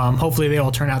 Hopefully they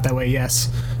all turn out that way, yes.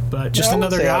 But just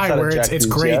another guy where it's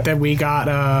great that we got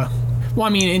well, I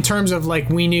mean, in terms of like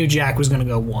we knew Jack was going to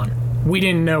go 1. We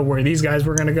didn't know where these guys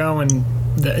were going to go, and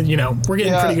we're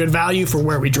getting pretty good value for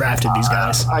where we drafted these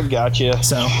guys. I got you.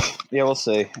 So yeah, we'll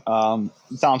see.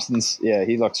 Thompson's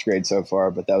he looks great so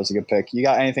far, but that was a good pick. You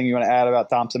got anything you want to add about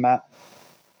Thompson, Matt?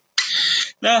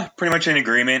 No, pretty much in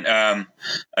agreement.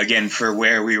 Again, for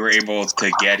where we were able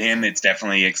to get him, it's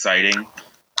definitely exciting.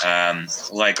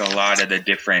 Like a lot of the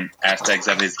different aspects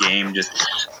of his game, just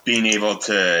being able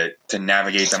to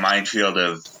navigate the minefield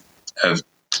of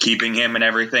keeping him and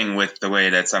everything with the way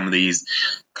that some of these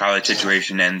college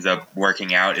situation ends up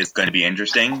working out is going to be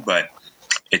interesting, but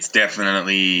it's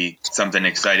definitely something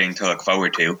exciting to look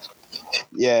forward to.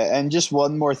 Yeah, and just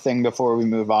one more thing before we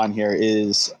move on here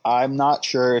is I'm not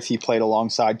sure if he played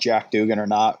alongside Jack Dugan or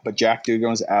not, but Jack Dugan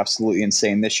was absolutely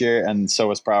insane this year, and so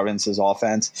was Providence's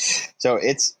offense. So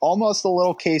it's almost a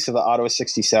little case of the Ottawa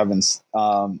 67s,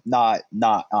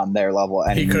 not on their level.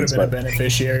 He could have been a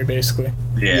beneficiary, basically.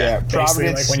 Yeah,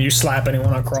 Providence, like when you slap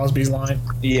anyone on Crosby's line.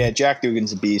 Yeah, Jack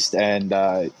Dugan's a beast, and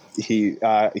he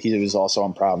was also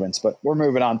on Providence. But we're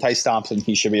moving on. Tice Thompson,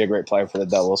 he should be a great player for the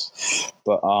Devils.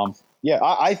 But yeah,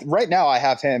 I right now I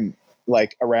have him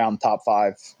like around top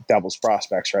 5 Devils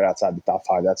prospects, right outside the top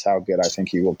 5. That's how good I think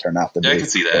he will turn out to be. I can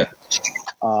see that.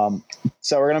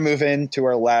 So we're going to move into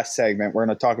our last segment. We're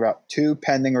going to talk about 2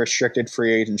 pending restricted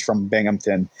free agents from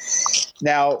Binghamton.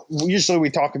 Now, usually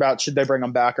we talk about should they bring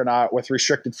them back or not. With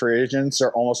restricted free agents,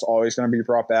 they're almost always going to be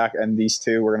brought back. And these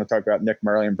 2, we're going to talk about Nick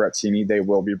Murley and Brett Sini. They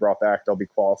will be brought back. They'll be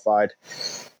qualified.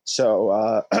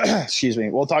 So, excuse me.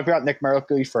 We'll talk about Nick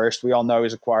Murley first. We all know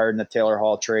he's acquired in the Taylor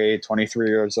Hall trade, 23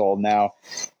 years old now.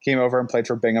 Came over and played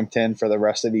for Binghamton for the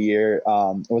rest of the year.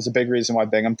 It was a big reason why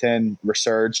Binghamton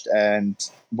resurged and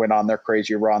went on their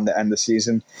crazy run to end the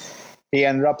season. He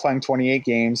ended up playing 28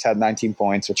 games, had 19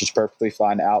 points, which is perfectly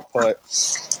fine output.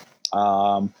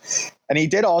 And he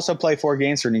did also play 4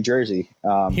 games for New Jersey.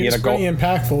 He was pretty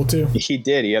impactful, too. He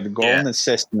did. He had a goal and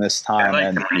assist in this time. I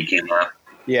liked him when he came up.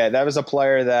 Yeah, that was a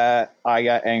player that I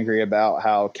got angry about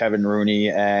how Kevin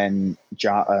Rooney and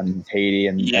John Haiti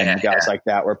and guys like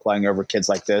that were playing over kids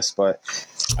like this. But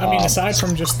I mean, aside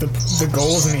from just the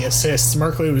goals and the assists,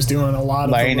 Merkley was doing a lot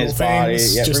of laying his body.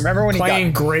 Yeah, just remember when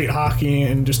playing great hockey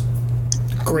and just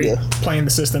great playing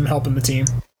the system, helping the team.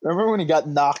 Remember when he got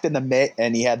knocked in the mitt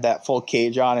and he had that full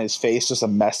cage on, his face just a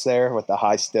mess there with the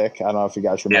high stick? I don't know if you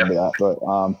guys remember that, but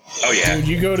oh yeah, dude,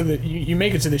 you go to you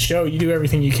make it to the show, you do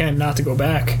everything you can not to go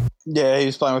back. Yeah, he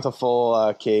was playing with a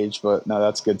full cage, but no,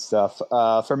 that's good stuff.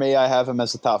 For me, I have him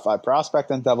as a top 5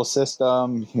 prospect in the Devils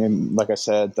system. And like I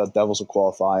said, the Devils will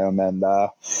qualify him and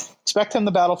expect him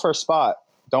to battle for a spot.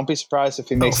 Don't be surprised if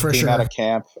he makes the team out of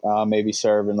camp, maybe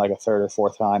serve in like a 3rd or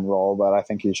 4th line role, but I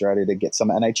think he's ready to get some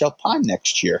NHL time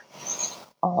next year.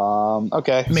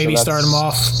 Okay. Maybe start him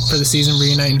off for the season,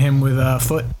 reuniting him with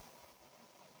Foote.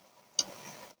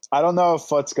 I don't know if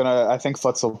Foote's I think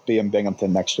Foote's will be in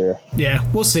Binghamton next year. Yeah,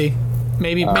 we'll see.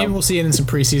 Maybe we'll see it in some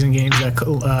preseason games, that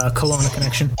Kelowna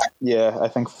connection. Yeah, I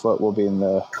think Foote will be in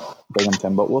the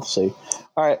Binghamton, but we'll see.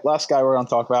 All right, last guy we're going to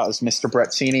talk about is Mr. Brett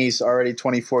Sini. He's already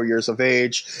 24 years of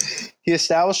age. He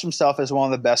established himself as one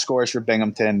of the best scorers for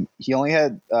Binghamton. He only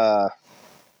had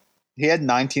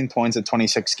 19 points in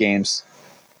 26 games.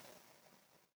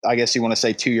 I guess you want to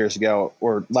say 2 years ago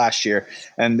or last year.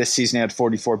 And this season he had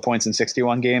 44 points in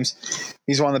 61 games.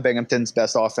 He's one of the Binghamton's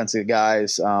best offensive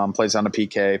guys, plays on the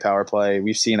PK, power play.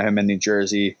 We've seen him in New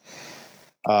Jersey.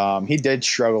 He did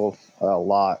struggle a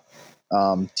lot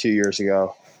 2 years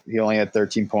ago. He only had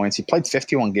 13 points. He played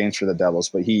 51 games for the Devils,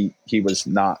 but he was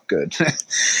not good.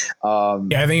 I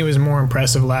think it was more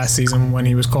impressive last season when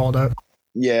he was called up.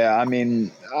 Yeah, I mean,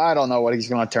 I don't know what he's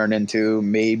going to turn into.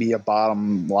 Maybe a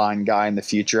bottom line guy in the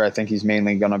future. I think he's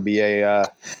mainly going to be a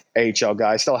AHL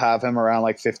guy. I still have him around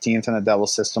like 15th in the Devil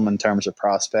system in terms of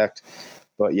prospect.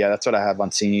 But yeah, that's what I have on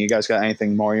Sini. You guys got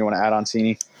anything more you want to add on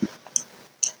Sini?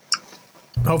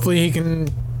 Hopefully he can,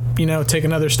 take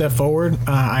another step forward.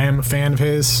 I am a fan of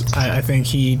his. I think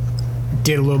he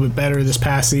did a little bit better this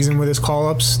past season with his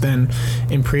call-ups than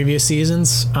in previous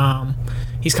seasons.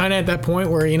 He's kind of at that point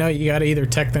where, you got to either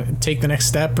take the next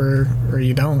step or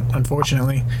you don't,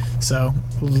 unfortunately. So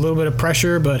a little bit of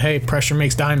pressure, but hey, pressure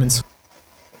makes diamonds.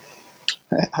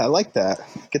 I like that.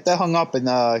 Get that hung up and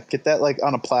get that like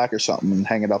on a plaque or something and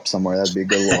hang it up somewhere. That'd be a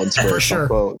good little inspirational For sure.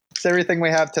 quote. That's everything we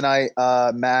have tonight.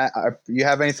 Matt, you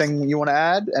have anything you want to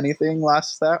add? Anything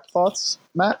last thoughts,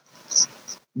 Matt?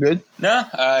 Good? No,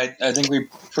 I think we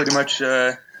pretty much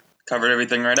covered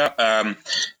everything right up. I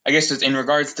guess just in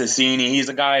regards to Cini, he's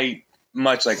a guy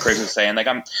much like Chris was saying. Like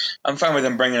I'm fine with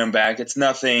him bringing him back. It's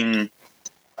nothing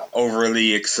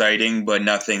overly exciting, but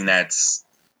nothing that's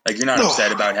like you're not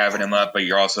upset about having him up, but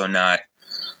you're also not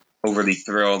overly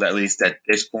thrilled, at least at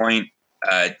this point.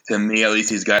 To me, at least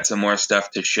he's got some more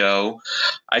stuff to show.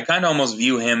 I kind of almost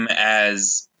view him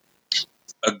as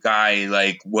a guy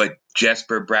like what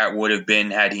Jesper Bratt would have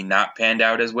been had he not panned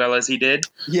out as well as he did.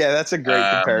 Yeah, that's a great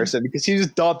comparison because he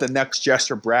just thought the next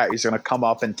Jesper Bratt he's going to come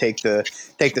up and take the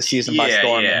season by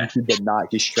storm, and he did not.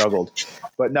 He struggled.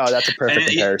 But no, that's a perfect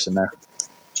comparison there.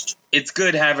 It's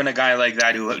good having a guy like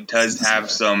that who does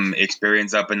have some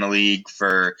experience up in the league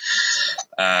for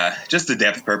just the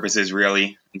depth purposes,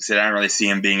 really. Like I said, I don't really see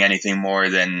him being anything more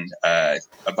than a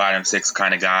bottom six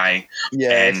kind of guy.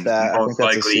 Yeah, and most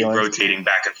likely rotating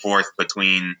back and forth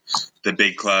between the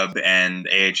big club and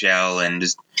AHL and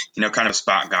just, kind of a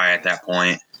spot guy at that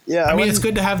point. Yeah, I mean, it's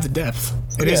good to have the depth.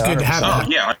 It is good to have that.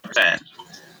 Yeah, 100%.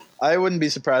 I wouldn't be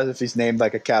surprised if he's named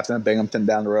like a captain of Binghamton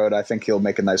down the road. I think he'll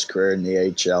make a nice career in the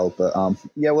AHL. But,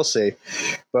 we'll see.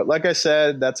 But like I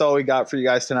said, that's all we got for you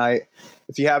guys tonight.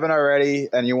 If you haven't already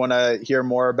and you want to hear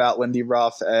more about Lindy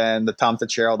Ruff and the Tom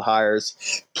Fitzgerald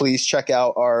hires, please check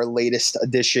out our latest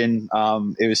edition.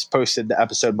 It was posted the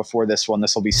episode before this one.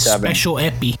 This will be 7. Special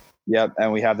epi. Yep,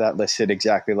 and we have that listed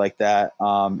exactly like that.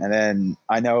 And then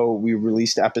I know we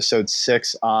released episode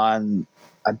 6 on,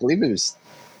 I believe it was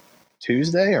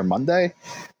Tuesday or Monday,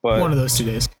 but one of those 2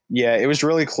 days. Yeah, it was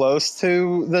really close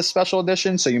to the special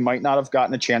edition, so you might not have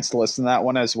gotten a chance to listen to that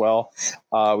one as well.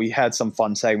 We had some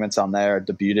fun segments on there,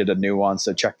 debuted a new one,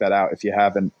 so check that out if you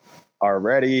haven't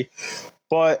already.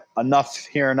 But enough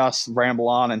hearing us ramble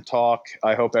on and talk.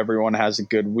 I hope everyone has a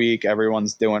good week.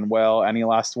 Everyone's doing well. Any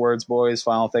last words, boys?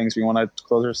 Final things we want to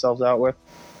close ourselves out with?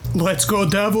 Let's go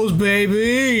Devils,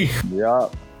 baby!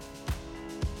 Yep.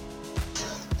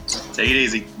 Take it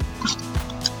easy.